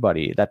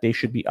anybody that they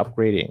should be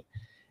upgrading.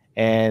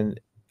 And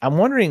I'm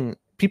wondering,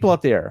 people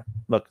out there,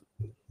 look,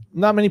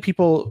 not many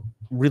people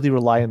really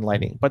rely on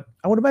Lightning, but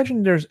I would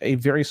imagine there's a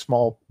very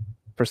small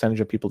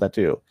percentage of people that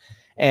do.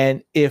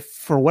 And if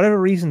for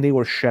whatever reason they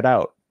were shut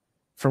out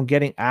from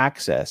getting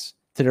access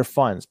to their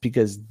funds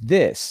because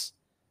this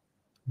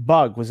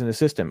bug was in the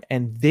system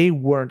and they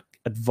weren't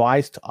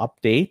advised to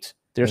update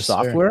their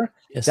software,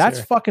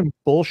 that's fucking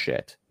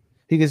bullshit.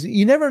 Because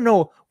you never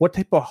know what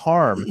type of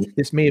harm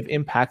this may have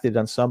impacted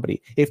on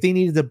somebody. If they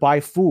needed to buy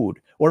food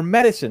or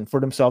medicine for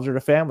themselves or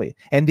their family,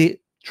 and they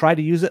try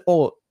to use it,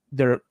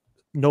 their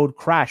node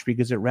crashed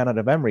because it ran out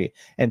of memory.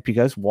 And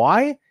because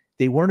why?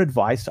 They weren't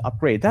advised to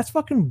upgrade. That's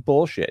fucking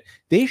bullshit.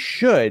 It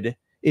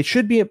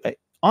should be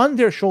on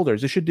their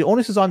shoulders. The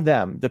onus is on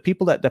them, the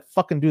people that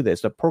fucking do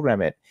this, that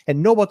program it,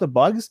 and know about the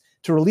bugs,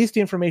 to release the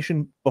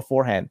information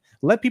beforehand.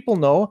 Let people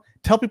know,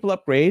 tell people to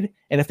upgrade,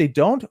 and if they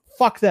don't,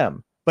 fuck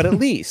them. But at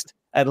least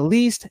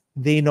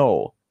they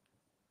know.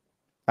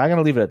 I'm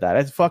gonna leave it at that.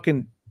 It's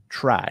fucking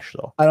trash,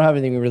 though. I don't have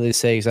anything really to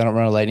say because I don't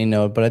run a Lightning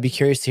node, but I'd be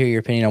curious to hear your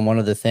opinion on one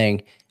other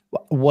thing.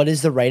 What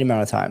is the right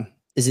amount of time?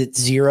 Is it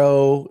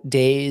 0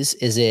 days?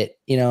 Is it,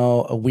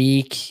 a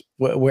week?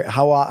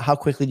 How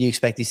quickly do you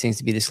expect these things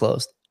to be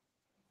disclosed?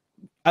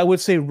 I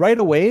would say right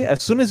away,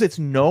 as soon as it's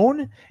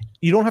known,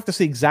 you don't have to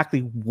say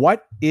exactly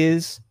what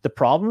is the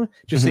problem.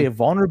 Just say a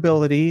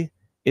vulnerability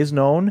is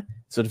known.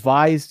 It's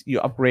advised you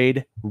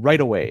upgrade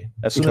right away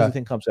as soon as the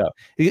thing comes out.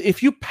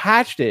 If you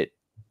patched it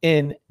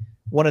in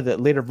one of the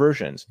later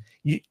versions,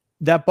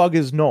 that bug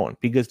is known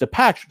because the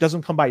patch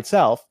doesn't come by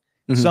itself.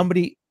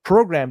 Somebody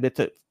programmed it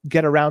to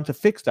get around to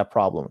fix that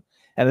problem.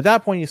 And at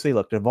that point, you say,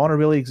 look, the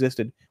vulnerability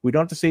existed. We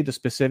don't have to say the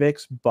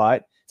specifics,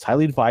 but it's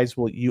highly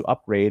advisable you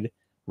upgrade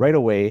right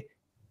away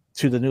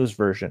to the newest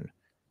version.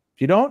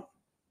 If you don't,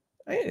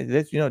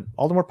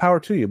 all the more power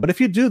to you. But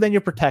if you do, then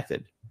you're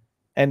protected.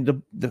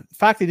 And the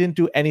fact they didn't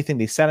do anything,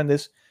 they sat on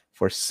this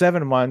for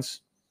 7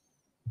 months,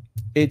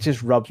 it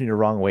just rubs me the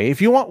wrong way.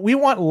 We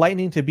want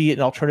Lightning to be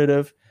an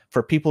alternative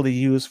for people to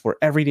use for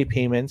everyday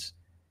payments.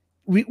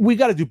 We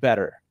got to do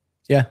better.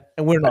 Yeah.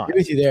 And we're not. I agree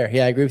with you there.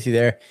 Yeah, I agree with you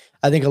there.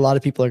 I think a lot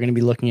of people are going to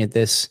be looking at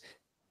this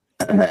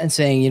and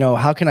saying,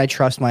 how can I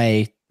trust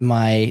my,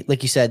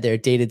 like you said there,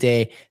 day to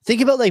day?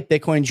 Think about like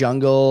Bitcoin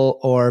Jungle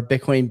or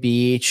Bitcoin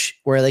Beach,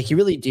 where like you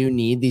really do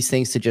need these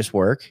things to just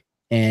work.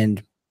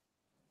 And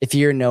if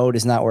your node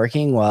is not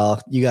working,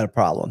 well, you got a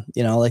problem,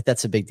 like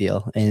that's a big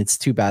deal. And it's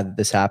too bad that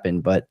this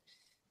happened, but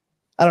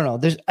I don't know.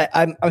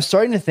 I'm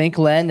starting to think,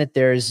 Len, that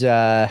there's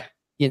a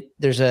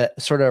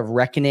sort of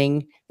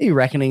reckoning. Maybe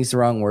reckoning is the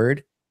wrong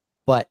word,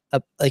 but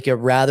like a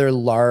rather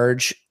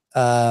large,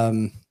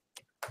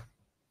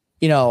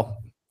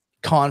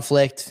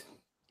 conflict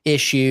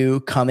issue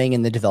coming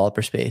in the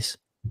developer space.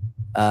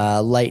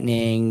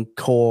 Lightning,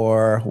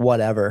 Core,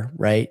 whatever,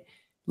 right?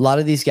 A lot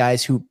of these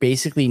guys who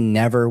basically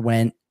never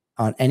went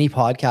on any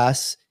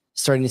podcasts,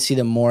 starting to see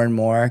them more and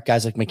more.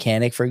 Guys like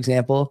Mechanic, for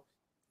example.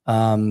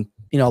 A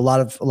lot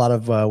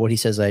of what he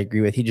says I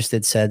agree with. He just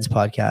did Sed's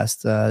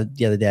podcast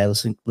the other day. I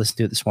listened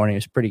to it this morning. It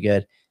was pretty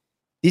good.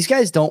 These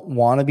guys don't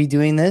want to be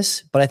doing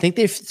this, but I think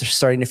they're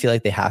starting to feel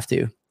like they have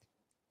to.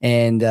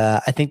 And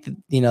I think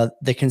that,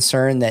 the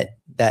concern that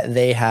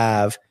they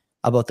have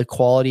about the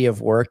quality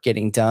of work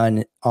getting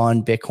done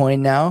on Bitcoin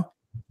now,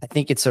 I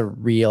think it's a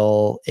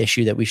real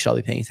issue that we should all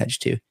be paying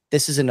attention to.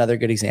 This is another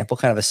good example,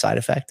 kind of a side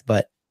effect,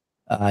 but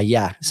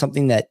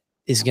something that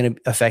is going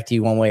to affect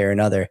you one way or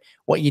another.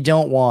 What you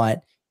don't want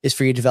is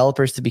for your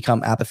developers to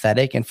become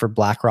apathetic and for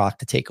BlackRock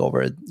to take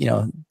over,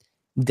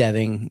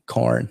 deving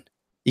corn.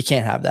 You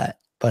can't have that.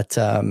 But,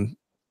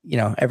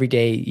 every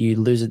day you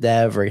lose a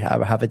dev or you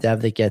have a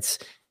dev that gets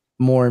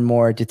more and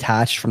more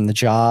detached from the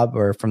job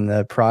or from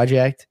the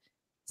project,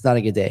 it's not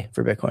a good day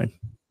for Bitcoin.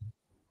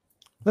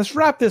 Let's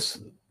wrap this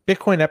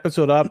Bitcoin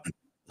episode up.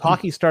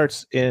 Hockey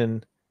starts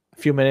in a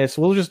few minutes.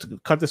 We'll just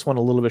cut this one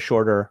a little bit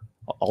shorter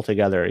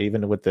altogether,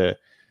 even with the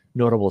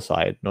notable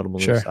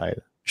news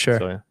side. Sure.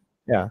 So,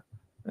 yeah,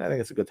 I think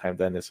it's a good time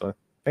to end this one.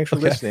 Thanks for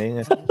listening.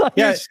 I thought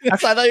you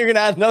were going to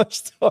add another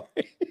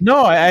story.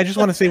 No, I just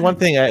want to say one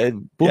thing.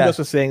 Boomdust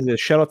was saying that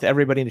shout out to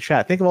everybody in the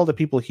chat. Think of all the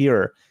people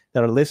here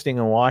that are listening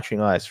and watching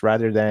us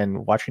rather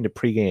than watching the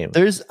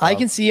pregame. I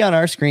can see on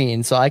our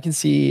screen, so I can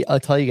see. I'll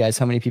tell you guys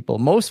how many people.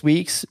 Most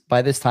weeks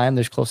by this time,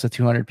 there's close to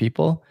 200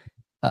 people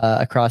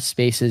across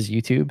Spaces,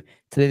 YouTube.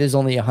 Today, there's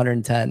only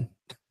 110.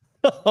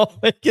 Oh,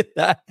 look at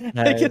that!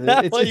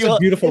 It's a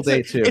beautiful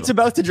day too. It's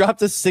about to drop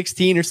to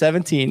 16 or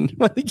 17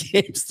 when the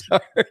game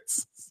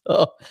starts.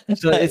 So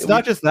it's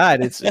not just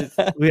that. It's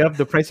we have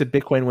the price of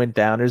Bitcoin went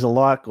down. There's a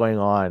lot going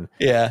on.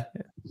 Yeah.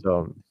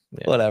 So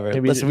whatever.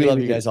 Listen, we love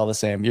you guys all the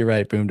same. You're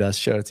right. Boom Dust.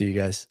 Shout out to you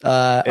guys.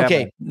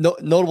 Okay.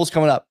 Notables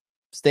coming up.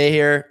 Stay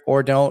here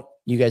or don't.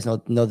 You guys know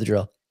the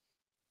drill.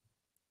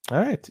 All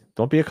right.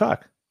 Don't be a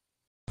cock.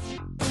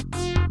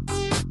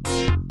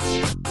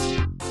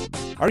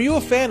 Are you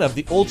a fan of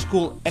the old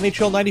school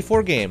NHL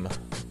 94 game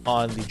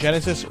on the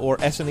Genesis or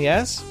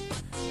SNES?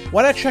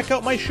 Why not check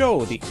out my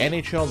show, the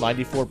NHL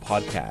 94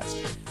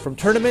 podcast? From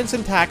tournaments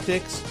and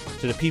tactics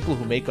to the people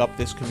who make up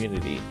this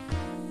community.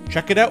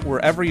 Check it out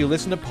wherever you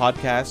listen to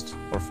podcasts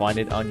or find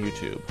it on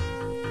YouTube.